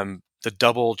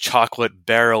double chocolate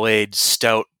barrel-aged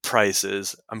stout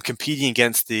prices. I'm competing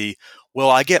against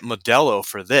I get Modelo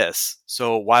for this,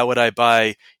 so why would I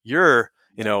buy your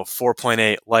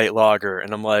 4.8 light lager?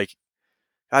 And I'm like,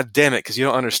 God damn it, because you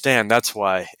don't understand. That's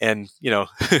why. And you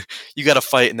got to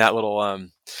fight in that little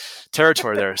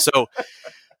territory there. So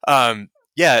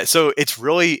yeah, so it's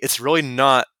really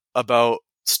not about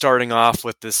starting off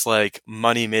with this like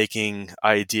money making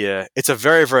idea. It's a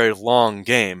very, very long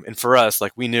game, and for us,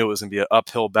 like, we knew it was going to be an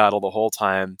uphill battle the whole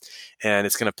time, and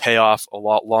it's going to pay off a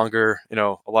lot longer,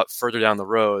 a lot further down the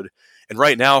road. And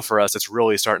right now for us, it's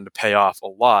really starting to pay off a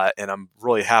lot, and I'm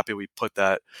really happy we put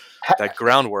that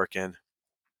groundwork in.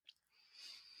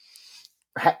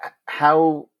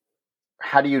 How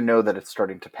do you know that it's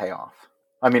starting to pay off?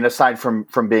 I mean, aside from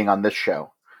being on this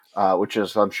show, which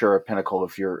is, I'm sure, a pinnacle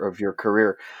of your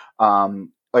career,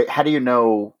 like, how do you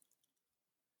know,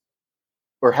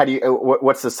 or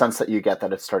what's the sense that you get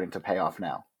that it's starting to pay off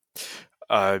now?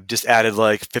 Just added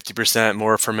like 50%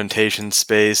 more fermentation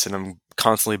space, and I'm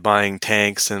constantly buying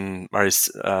tanks, and my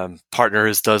partner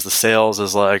who does the sales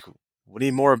is like, we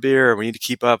need more beer. We need to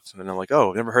keep up. And I'm like, oh,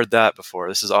 I've never heard that before.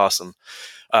 This is awesome.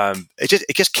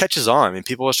 It just catches on. I mean,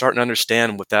 people are starting to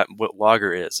understand what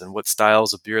lager is and what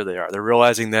styles of beer they are. They're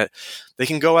realizing that they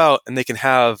can go out and they can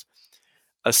have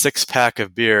a 6-pack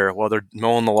of beer while they're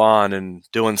mowing the lawn and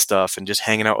doing stuff and just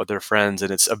hanging out with their friends. And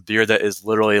it's a beer that is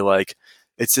literally like,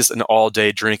 it's just an all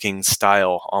day drinking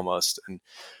style almost. And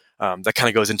that kind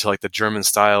of goes into like the German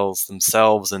styles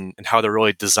themselves and how they're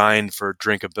really designed for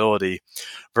drinkability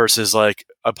versus like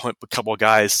a couple of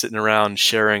guys sitting around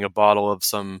sharing a bottle of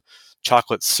some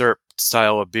chocolate syrup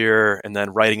style of beer and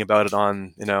then writing about it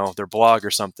on, their blog or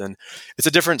something. It's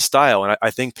a different style. And I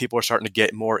think people are starting to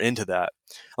get more into that.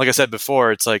 Like I said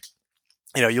before, it's like,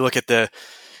 you look at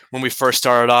when we first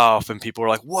started off and people were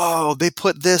like, whoa, they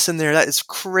put this in there. That is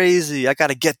crazy. I got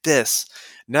to get this.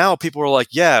 Now people are like,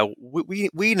 yeah,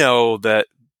 we know that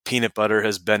peanut butter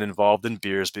has been involved in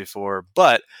beers before,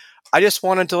 but I just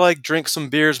wanted to like drink some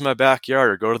beers in my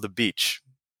backyard or go to the beach.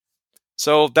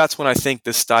 So that's when I think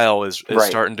this style is Right.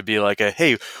 starting to be like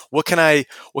hey, what kind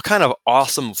of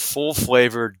awesome, full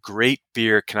flavored, great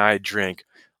beer can I drink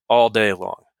all day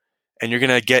long? And you're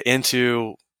going to get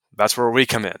into, that's where we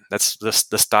come in. That's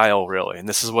the style really. And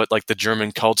this is what like the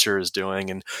German culture is doing,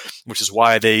 and which is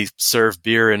why they serve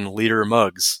beer in liter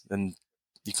mugs. And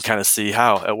you can kind of see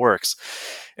how it works.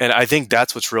 And I think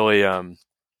that's what's really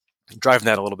driving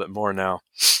that a little bit more now.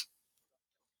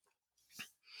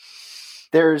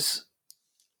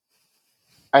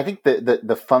 I think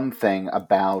the fun thing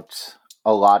about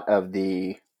a lot of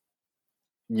the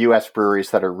U.S.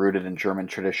 breweries that are rooted in German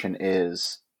tradition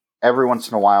is every once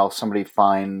in a while somebody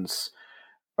finds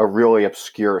a really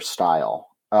obscure style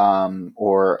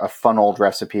or a fun old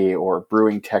recipe or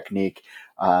brewing technique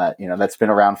that's been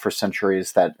around for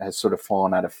centuries that has sort of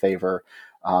fallen out of favor.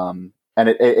 And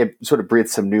it sort of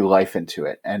breathes some new life into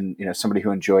it. And, somebody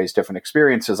who enjoys different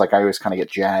experiences, like I always kind of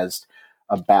get jazzed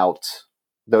about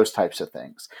those types of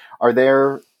things. Are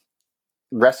there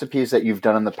recipes that you've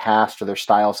done in the past, or there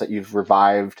styles that you've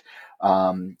revived,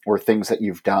 or things that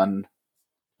you've done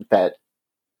that,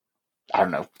 I don't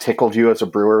know, tickled you as a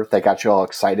brewer, that got you all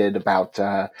excited about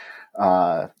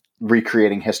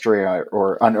recreating history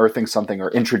or unearthing something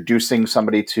or introducing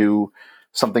somebody to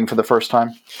something for the first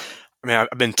time? I mean,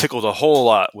 I've been tickled a whole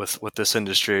lot with this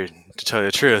industry, to tell you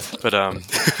the truth. But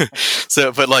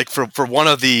but like for one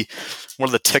of the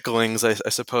ticklings, I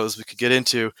suppose we could get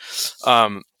into,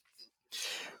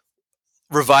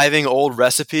 reviving old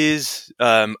recipes,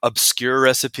 obscure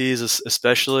recipes,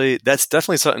 especially. That's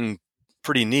definitely something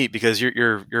pretty neat because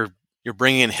you're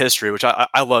bringing in history, which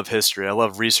I love history. I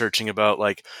love researching about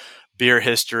like beer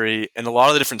history, and a lot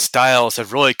of the different styles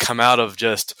have really come out of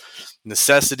just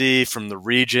necessity from the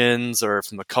regions or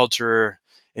from the culture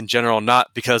in general,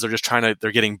 not because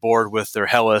they're getting bored with their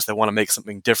Helles, they want to make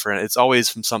something different. It's always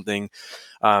from something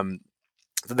that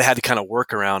they had to kind of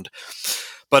work around.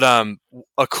 But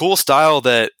a cool style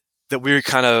that we're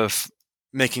kind of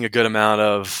making a good amount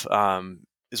of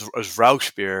is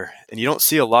Rauch beer, and you don't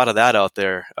see a lot of that out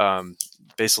there.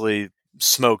 Basically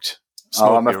smoked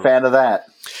I'm beer. a fan of that.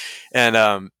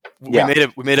 And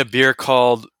we made a beer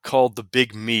called the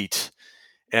Big Meat,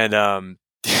 and I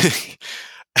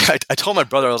told my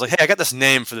brother, I was like, hey, I got this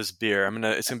name for this beer.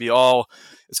 It's gonna be all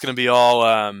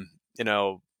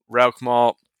Rauch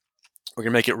malt. We're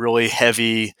gonna make it really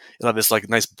heavy. It'll have this like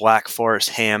nice Black Forest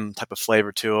ham type of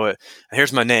flavor to it. And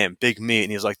here's my name, Big Meat.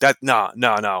 And he was like, no,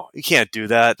 you can't do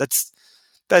that. That's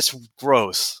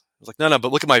gross. I was like, no,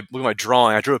 but look at my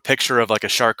drawing. I drew a picture of like a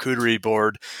charcuterie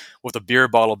board with a beer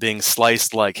bottle being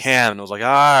sliced like ham. And I was like, all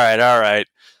right.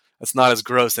 That's not as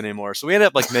gross anymore. So we ended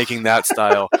up like making that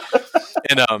style.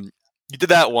 And you did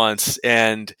that once,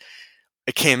 and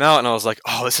it came out, and I was like,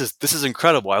 oh, this is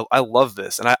incredible. I love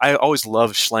this. And I always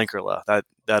loved Schlenkerla,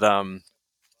 that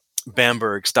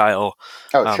Bamberg style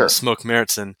smoked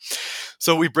Märzen.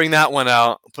 So we bring that one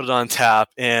out, put it on tap,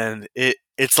 and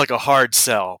it's like a hard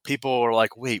sell. People were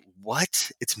like, wait,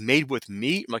 what? It's made with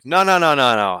meat? I'm like, no.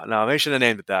 I should have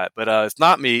named it that. But it's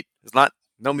not meat. It's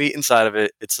no meat inside of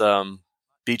it. It's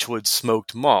Beechwood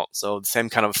smoked malt. So the same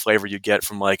kind of flavor you get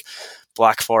from like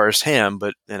Black Forest ham,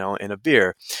 but in a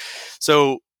beer.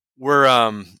 So we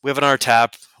have it on our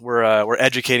tap. We're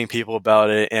educating people about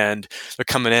it, and they're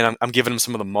coming in. I'm giving them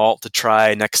some of the malt to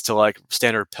try next to like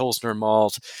standard Pilsner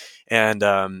malt, and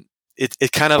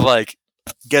it kind of like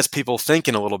gets people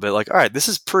thinking a little bit. Like, all right, this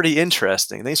is pretty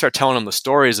interesting. And then you start telling them the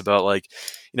stories about like,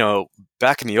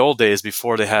 back in the old days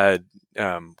before they had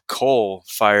coal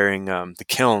firing the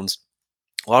kilns.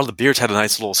 A lot of the beers had a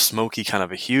nice little smoky kind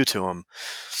of a hue to them.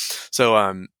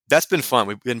 So that's been fun.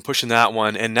 We've been pushing that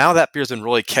one, and now that beer's been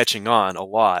really catching on a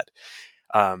lot.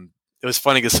 it was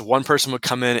funny because one person would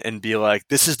come in and be like,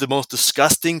 "This is the most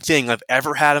disgusting thing I've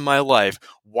ever had in my life.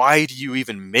 Why do you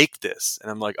even make this?"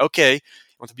 And I'm like, "Okay,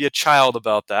 you want to be a child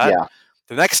about that." Yeah.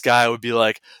 The next guy would be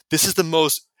like, "This is the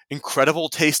most incredible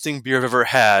tasting beer I've ever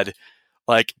had.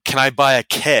 Like, can I buy a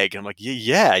keg?" And I'm like,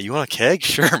 "Yeah, you want a keg?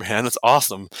 Sure, man, that's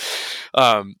awesome."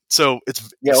 So it's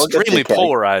we'll get you a extremely keg.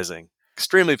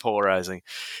 polarizing,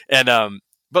 and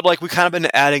but like we kind of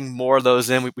been adding more of those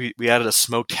in. We added a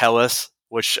smoked Helles,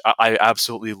 which I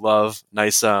absolutely love.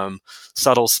 Nice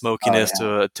subtle smokiness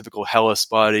to a typical Helles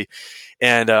body,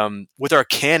 and with our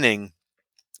canning,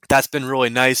 that's been really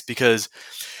nice because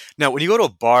now when you go to a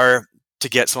bar to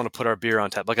get someone to put our beer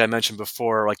on tap, like I mentioned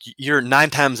before, like you're 9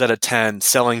 times out of 10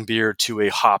 selling beer to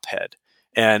a hophead,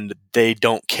 and they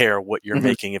don't care what you're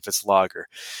making if it's lager.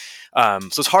 So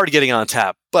it's hard to get it on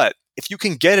tap. But if you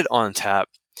can get it on tap,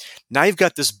 now you've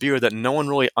got this beer that no one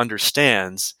really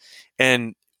understands.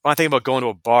 And when I think about going to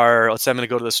a bar, let's say I'm going to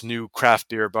go to this new craft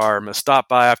beer bar. I'm going to stop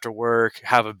by after work,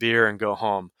 have a beer, and go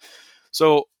home.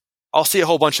 So I'll see a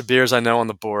whole bunch of beers I know on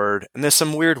the board, and there's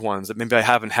some weird ones that maybe I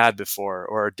haven't had before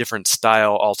or a different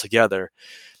style altogether.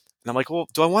 And I'm like, well,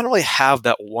 do I want to really have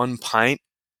that one pint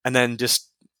and then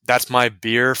just that's my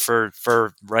beer for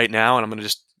right now, and I'm going to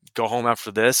just go home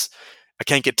after this? I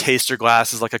can't get taster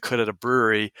glasses like I could at a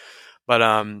brewery, but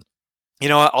you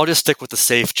know what? I'll just stick with the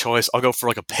safe choice. I'll go for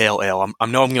like a pale ale. I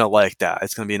know I'm going to like that.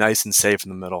 It's going to be nice and safe in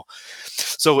the middle.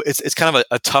 So it's kind of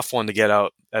a tough one to get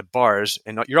out at bars,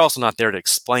 and you're also not there to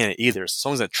explain it either. So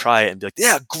someone's going to try it and be like,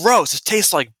 "Yeah, gross. It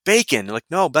tastes like bacon." You're like,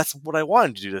 no, that's what I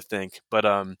wanted you to think. But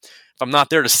if I'm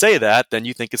not there to say that, then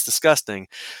you think it's disgusting.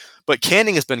 But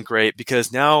canning has been great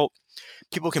because now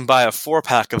people can buy a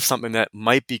 4-pack of something that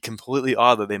might be completely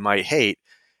odd that they might hate.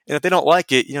 And if they don't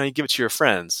like it, you give it to your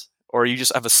friends, or you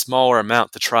just have a smaller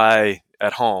amount to try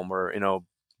at home, or,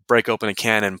 break open a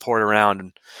can and pour it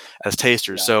around as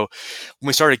tasters. Yeah. So when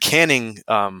we started canning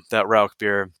that Rauch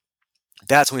beer,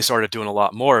 that's when we started doing a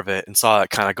lot more of it and saw it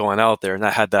kind of going out there. And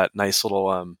that had that nice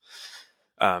little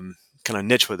kind of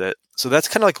niche with it. So that's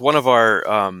kind of like one of our,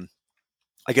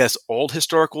 I guess, old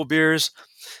historical beers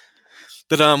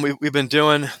that we've been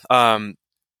doing.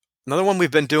 Another one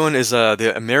we've been doing is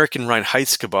the American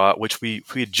Reinheitsgebot, which we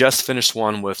had just finished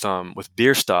one with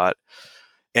Bierstadt,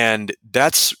 and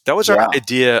that was our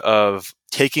idea of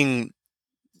taking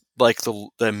like the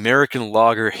American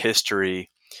lager history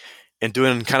and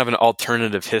doing kind of an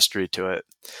alternative history to it.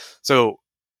 So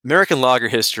American lager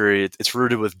history, it's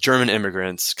rooted with German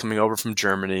immigrants coming over from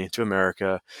Germany to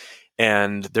America,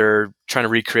 and they're trying to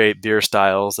recreate beer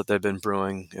styles that they've been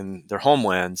brewing in their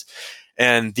homelands.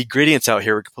 And the ingredients out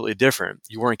here were completely different.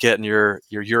 You weren't getting your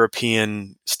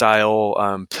European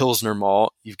style Pilsner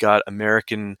malt. You've got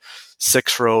American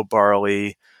 6-row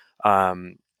barley,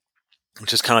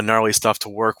 which is kind of gnarly stuff to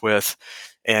work with.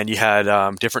 And you had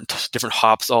different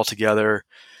hops altogether.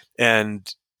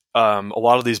 And a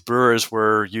lot of these brewers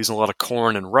were using a lot of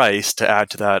corn and rice to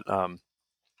add to that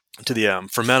to the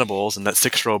fermentables, and that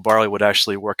 6-row barley would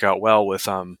actually work out well with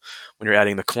when you're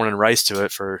adding the corn and rice to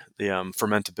it for the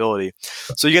fermentability.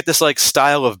 So you get this like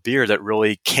style of beer that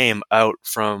really came out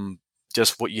from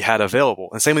just what you had available.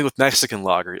 And same with Mexican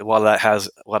lager. A lot of that has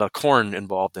a lot of corn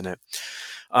involved in it.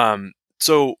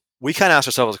 So we kind of asked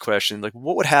ourselves a question, like,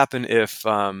 what would happen if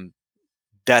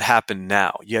that happened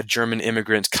now? You had German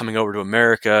immigrants coming over to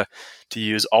America to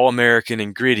use all American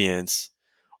ingredients.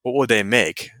 What would they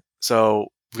make? So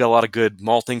we've got a lot of good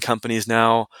malting companies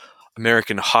now.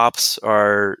 American hops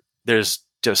there's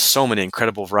just so many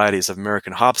incredible varieties of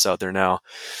American hops out there now.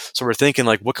 So we're thinking,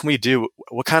 like, what can we do?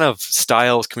 What kind of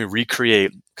styles can we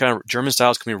recreate? What kind of German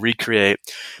styles can we recreate,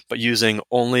 but using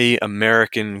only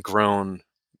American grown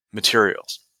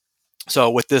materials?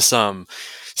 So with this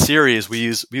series, we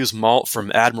use malt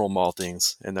from Admiral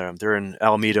Maltings, and they're in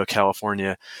Alameda,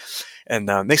 California, and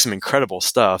make some incredible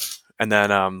stuff. And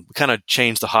then we kind of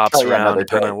change the hops around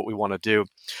depending on what we want to do.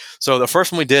 So the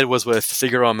first one we did was with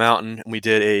Figueroa Mountain, and we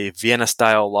did a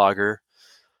Vienna-style lager.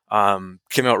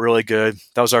 Came out really good.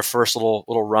 That was our first little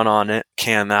run on it,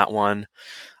 canned that one.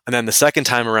 And then the second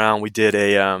time around, we did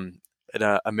an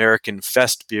American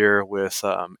Fest beer with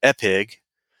Epig.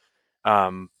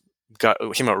 Came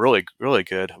out really, really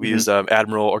good. We used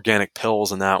Admiral Organic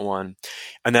Pills in that one.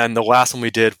 And then the last one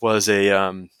we did was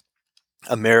a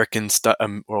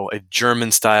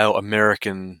German style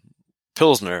American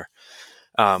Pilsner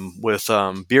with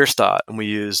Bierstadt, and we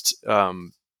used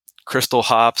crystal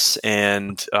hops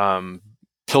and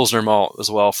Pilsner malt as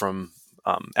well from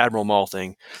Admiral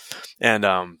Malting, and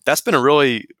that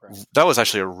was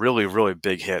actually a really, really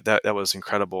big hit. That was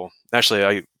incredible.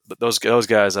 Actually, those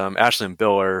guys, Ashley and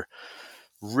Bill, are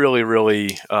really,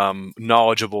 really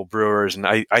knowledgeable brewers. And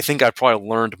I think I probably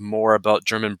learned more about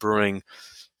German brewing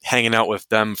hanging out with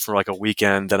them for like a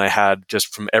weekend than I had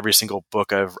just from every single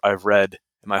book I've read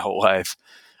in my whole life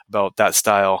about that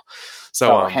style.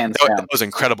 So Hands that down. was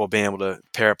incredible being able to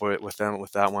pair up with them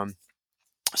with that one.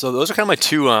 So those are kind of my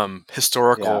two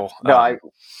historical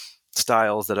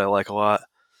styles that I like a lot.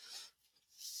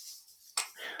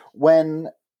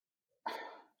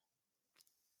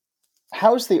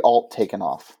 How's the alt taken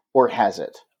off, or has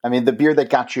it? I mean, the beer that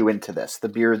got you into this, the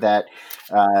beer that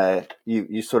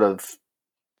you sort of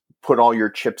put all your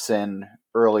chips in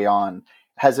early on,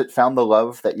 has it found the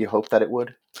love that you hoped that it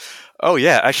would? Oh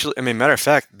yeah, actually, I mean, matter of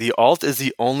fact, the alt is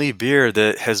the only beer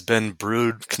that has been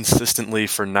brewed consistently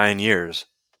for 9 years.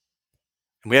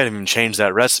 We haven't even changed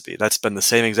that recipe. That's been the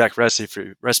same exact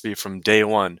recipe from day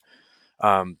one.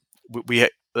 We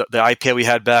the IPA we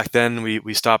had back then,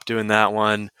 we stopped doing that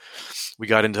one. We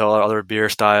got into a lot of other beer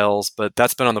styles, but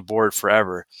that's been on the board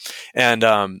forever. And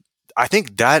I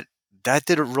think that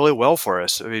did it really well for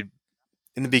us. I mean,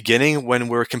 in the beginning when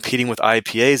we were competing with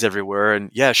IPAs everywhere, and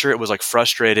yeah, sure, it was like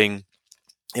frustrating,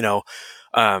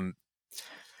 um,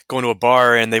 going to a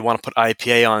bar and they want to put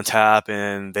IPA on tap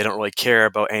and they don't really care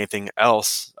about anything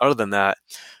else other than that.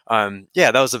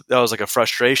 Yeah, that was like a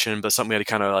frustration, but something we had to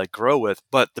kind of like grow with.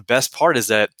 But the best part is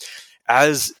that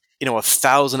as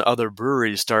 1,000 other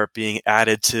breweries start being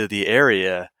added to the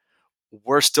area,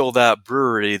 we're still that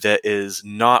brewery that is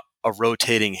not a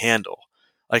rotating handle.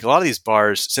 Like a lot of these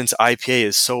bars, since IPA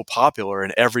is so popular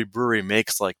and every brewery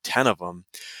makes like 10 of them,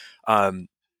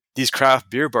 these craft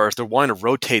beer bars, they're wanting to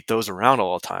rotate those around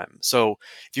all the time. So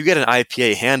if you get an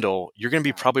IPA handle, you're going to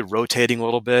be probably rotating a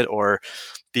little bit, or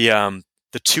the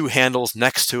two handles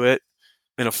next to it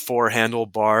in a 4-handle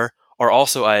bar are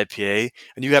also IPA,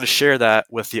 and you got to share that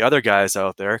with the other guys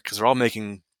out there because they're all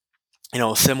making,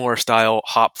 similar style,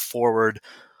 hop forward,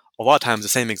 a lot of times the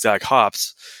same exact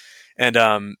hops, and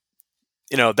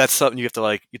that's something you have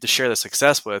to share the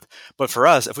success with. But for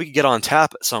us, if we could get on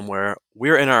tap somewhere,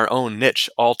 we're in our own niche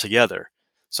altogether.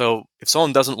 So if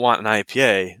someone doesn't want an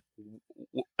IPA,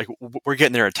 we're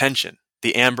getting their attention.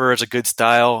 The amber is a good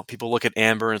style. People look at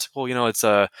amber and it's like, well,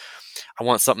 I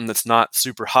want something that's not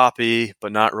super hoppy,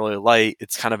 but not really light.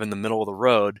 It's kind of in the middle of the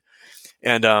road.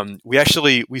 And we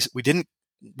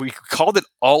called it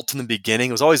alt in the beginning.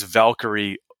 It was always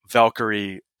Valkyrie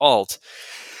alt.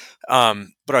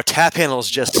 But our tap handles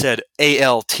just said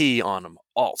ALT on them,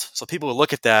 alt. So people would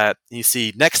look at that and you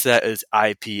see next to that is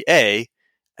IPA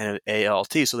and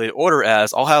ALT. So they order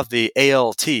as, I'll have the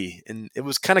ALT. And it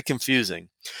was kind of confusing.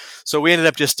 So we ended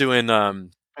up just doing,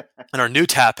 in our new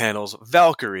tap handles,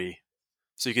 Valkyrie.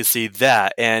 So you can see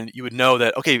that. And you would know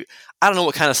that, okay, I don't know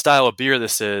what kind of style of beer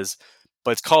this is,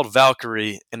 but it's called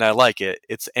Valkyrie and I like it.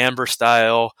 It's amber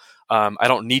style. I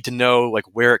don't need to know like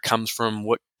where it comes from,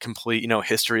 what complete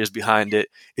history is behind it.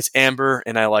 It's amber,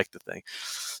 and I like the thing.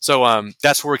 So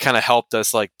that's where it kind of helped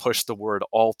us like push the word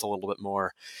alt a little bit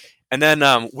more. And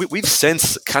then we've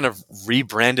since kind of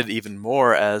rebranded even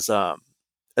more as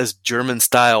German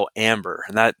style amber,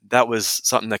 and that was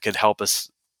something that could help us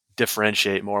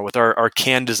differentiate more with our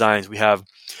can designs. We have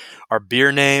our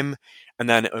beer name, and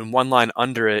then in one line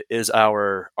under it is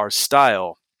our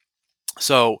style.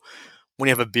 So when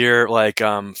you have a beer like,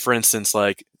 for instance,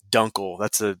 like Dunkel,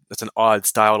 that's an odd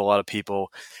style to a lot of people.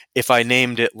 If I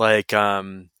named it like,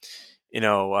 XYZ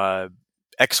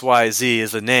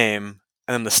is the name,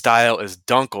 and then the style is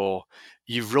Dunkel,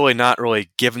 you've really not really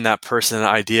given that person an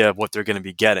idea of what they're going to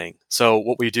be getting. So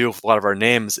what we do with a lot of our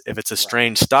names, if it's a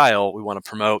strange style, we want to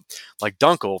promote like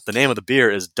Dunkel. The name of the beer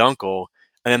is Dunkel,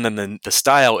 and then the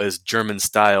style is German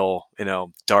style,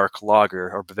 dark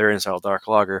lager or Bavarian style dark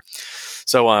lager.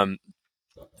 So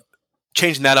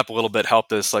changing that up a little bit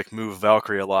helped us like move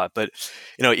Valkyrie a lot. But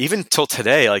even till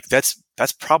today, like that's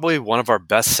probably one of our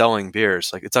best selling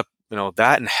beers. Like it's up,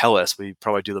 that and Helles we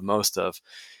probably do the most of,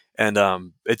 and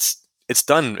it's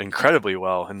done incredibly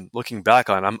well. And looking back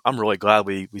on it, I'm really glad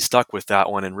we stuck with that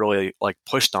one and really like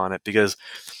pushed on it, because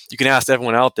you can ask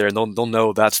everyone out there and they'll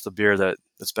know that's the beer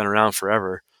that's been around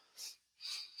forever.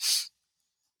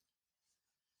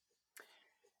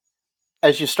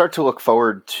 As you start to look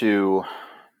forward to,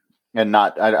 and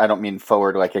I don't mean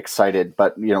forward like excited,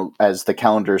 but as the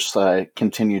calendars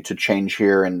continue to change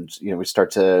here, and we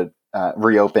start to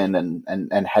reopen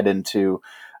and head into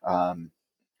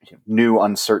new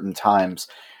uncertain times,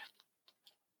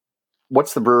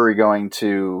 what's the brewery going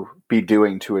to be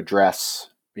doing to address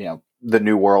the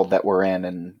new world that we're in,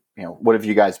 and what have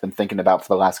you guys been thinking about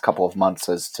for the last couple of months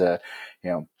as to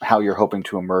how you're hoping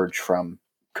to emerge from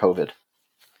COVID?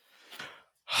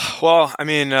 Well, I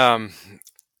mean,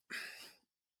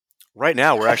 right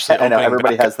now we're actually I know opening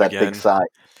everybody back has up that again. big sigh.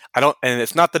 And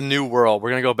it's not the new world.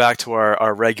 We're going to go back to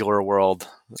our regular world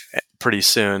pretty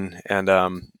soon. And I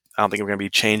don't think we're going to be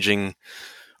changing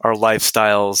our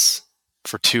lifestyles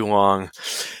for too long.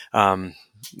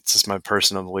 It's just my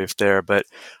personal belief there. But,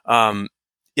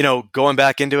 going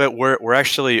back into it, we're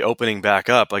actually opening back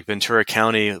up. Like Ventura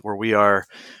County, where we are,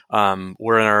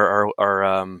 we're in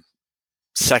our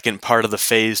second part of the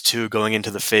phase 2 going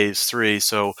into the phase 3.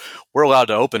 So we're allowed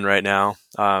to open right now.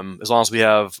 As long as we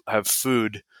have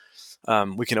food,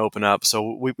 we can open up.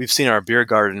 So we've seen our beer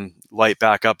garden light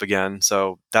back up again.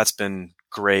 So that's been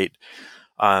great.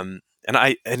 And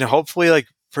hopefully like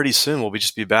pretty soon we'll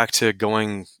just be back to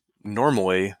going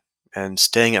normally and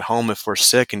staying at home if we're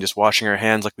sick and just washing our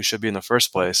hands like we should be in the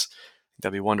first place.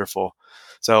 That'd be wonderful.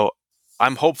 So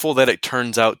I'm hopeful that it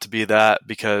turns out to be that,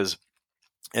 because,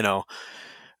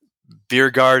 beer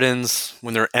gardens,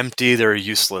 when they're empty, they're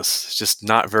useless. It's just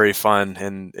not very fun.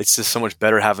 And it's just so much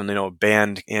better having, a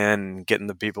band in, getting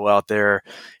the people out there,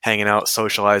 hanging out,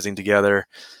 socializing together.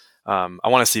 I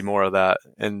want to see more of that.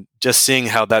 And just seeing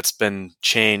how that's been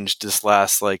changed this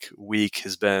last week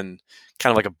has been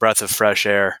kind of like a breath of fresh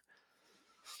air.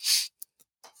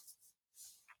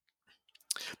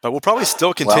 But we'll probably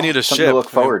still continue to ship. To look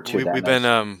forward to. We've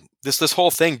been this whole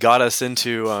thing got us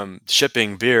into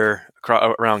shipping beer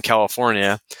around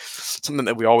California, something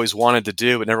that we always wanted to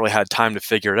do but never really had time to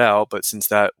figure it out. But since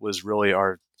that was really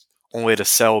our only way to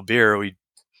sell beer, we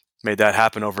made that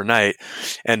happen overnight,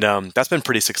 and that's been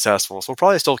pretty successful. So we'll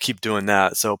probably still keep doing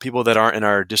that. So people that aren't in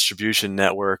our distribution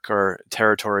network or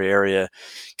territory area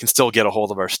can still get a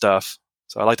hold of our stuff.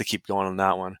 So I like to keep going on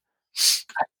that one.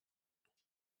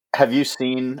 Have you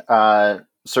seen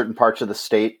certain parts of the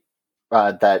state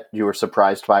that you were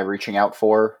surprised by reaching out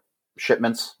for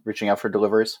shipments, reaching out for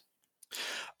deliveries?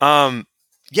 Yeah,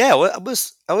 well,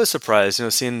 I was surprised,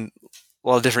 seeing a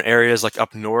lot of different areas like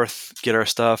up north get our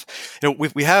stuff.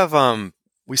 We have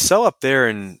we sell up there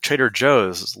in Trader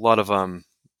Joe's. There's a lot of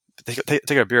they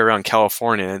take our beer around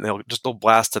California, and they'll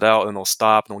blast it out and they'll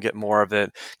stop and we'll get more of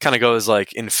it. Kind of goes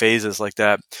like in phases like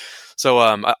that. So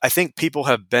I think people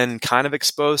have been kind of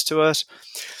exposed to us,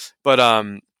 but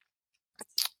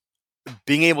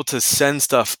being able to send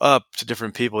stuff up to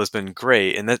different people has been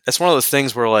great. And that's one of those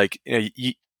things where when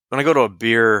I go to a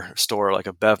beer store like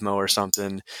a Bevmo or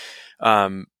something,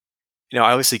 I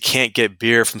obviously can't get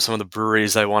beer from some of the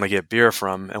breweries I want to get beer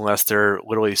from unless they're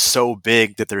literally so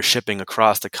big that they're shipping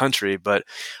across the country. But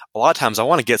a lot of times I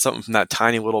want to get something from that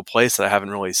tiny little place that I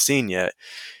haven't really seen yet.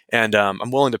 And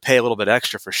I'm willing to pay a little bit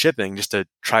extra for shipping just to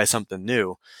try something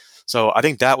new. So I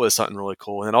think that was something really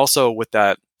cool. And also with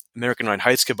that American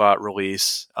Reinheitsgebot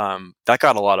release, that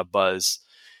got a lot of buzz.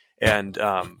 And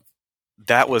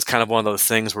that was kind of one of those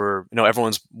things where,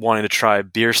 everyone's wanting to try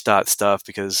Bierstadt stuff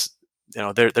because,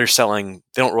 they're selling,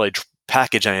 they don't really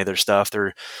package any of their stuff.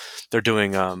 They're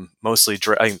doing mostly,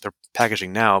 I think they're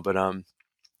packaging now, but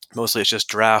mostly it's just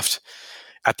draft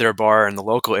at their bar in the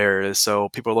local areas. So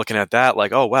people are looking at that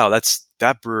like, oh, wow,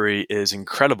 that brewery is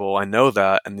incredible. I know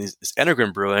that. And this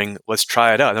Enegren Brewing, let's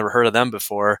try it out. I've never heard of them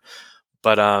before,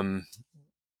 but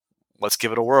let's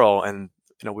give it a whirl. And,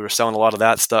 we were selling a lot of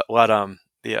that stuff,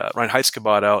 the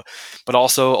Reinheitsgebot out, but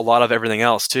also a lot of everything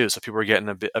else too. So people were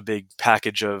getting a big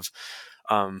package of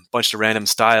bunch of random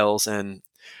styles, and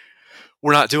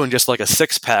we're not doing just like a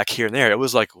 6-pack here and there. It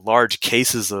was like large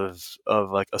cases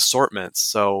of like assortments.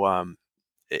 So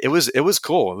it was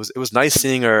cool. It was nice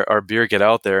seeing our beer get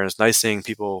out there, and it's nice seeing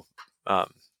people kind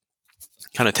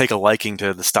of take a liking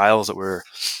to the styles that we're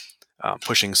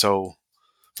pushing for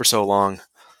so long.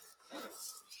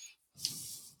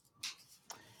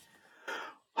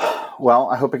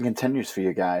 Well, I hope it continues for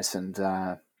you guys, and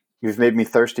you've made me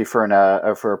thirsty for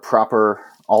a proper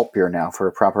alt beer now, for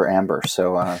a proper amber.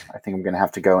 So I think I'm going to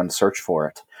have to go and search for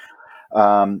it.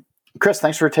 Chris,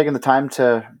 thanks for taking the time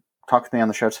to talk with me on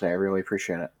the show today. I really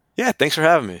appreciate it. Yeah, thanks for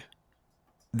having me.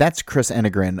 That's Chris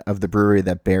Enegren of the brewery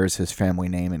that bears his family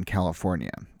name in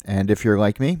California. And if you're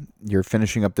like me, you're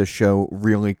finishing up this show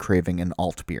really craving an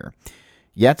alt beer.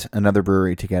 Yet another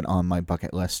brewery to get on my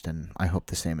bucket list, and I hope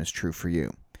the same is true for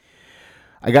you.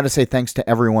 I got to say thanks to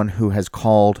everyone who has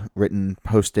called, written,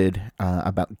 posted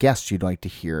about guests you'd like to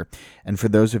hear, and for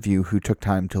those of you who took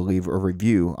time to leave a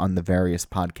review on the various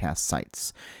podcast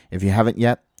sites. If you haven't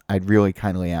yet, I'd really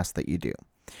kindly ask that you do.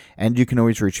 And you can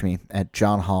always reach me at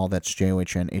John Holl, that's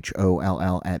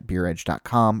JOHNHOLL at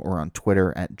beeredge.com, or on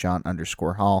Twitter at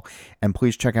John_Holl. And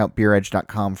please check out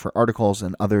beeredge.com for articles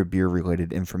and other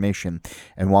beer-related information.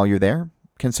 And while you're there,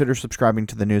 consider subscribing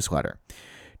to the newsletter.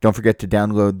 Don't forget to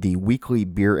download the weekly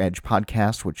Beer Edge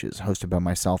podcast, which is hosted by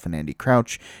myself and Andy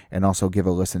Crouch, and also give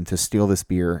a listen to Steal This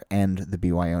Beer and the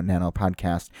BYO Nano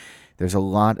podcast. There's a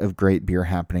lot of great beer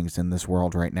happenings in this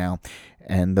world right now,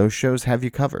 and those shows have you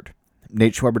covered.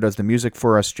 Nate Schweber does the music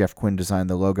for us, Jeff Quinn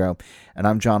designed the logo, and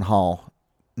I'm John Hall.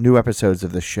 New episodes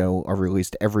of this show are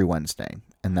released every Wednesday,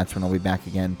 and that's when I'll be back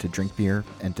again to drink beer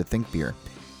and to think beer,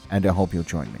 and I hope you'll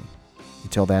join me.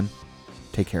 Until then,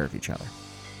 take care of each other.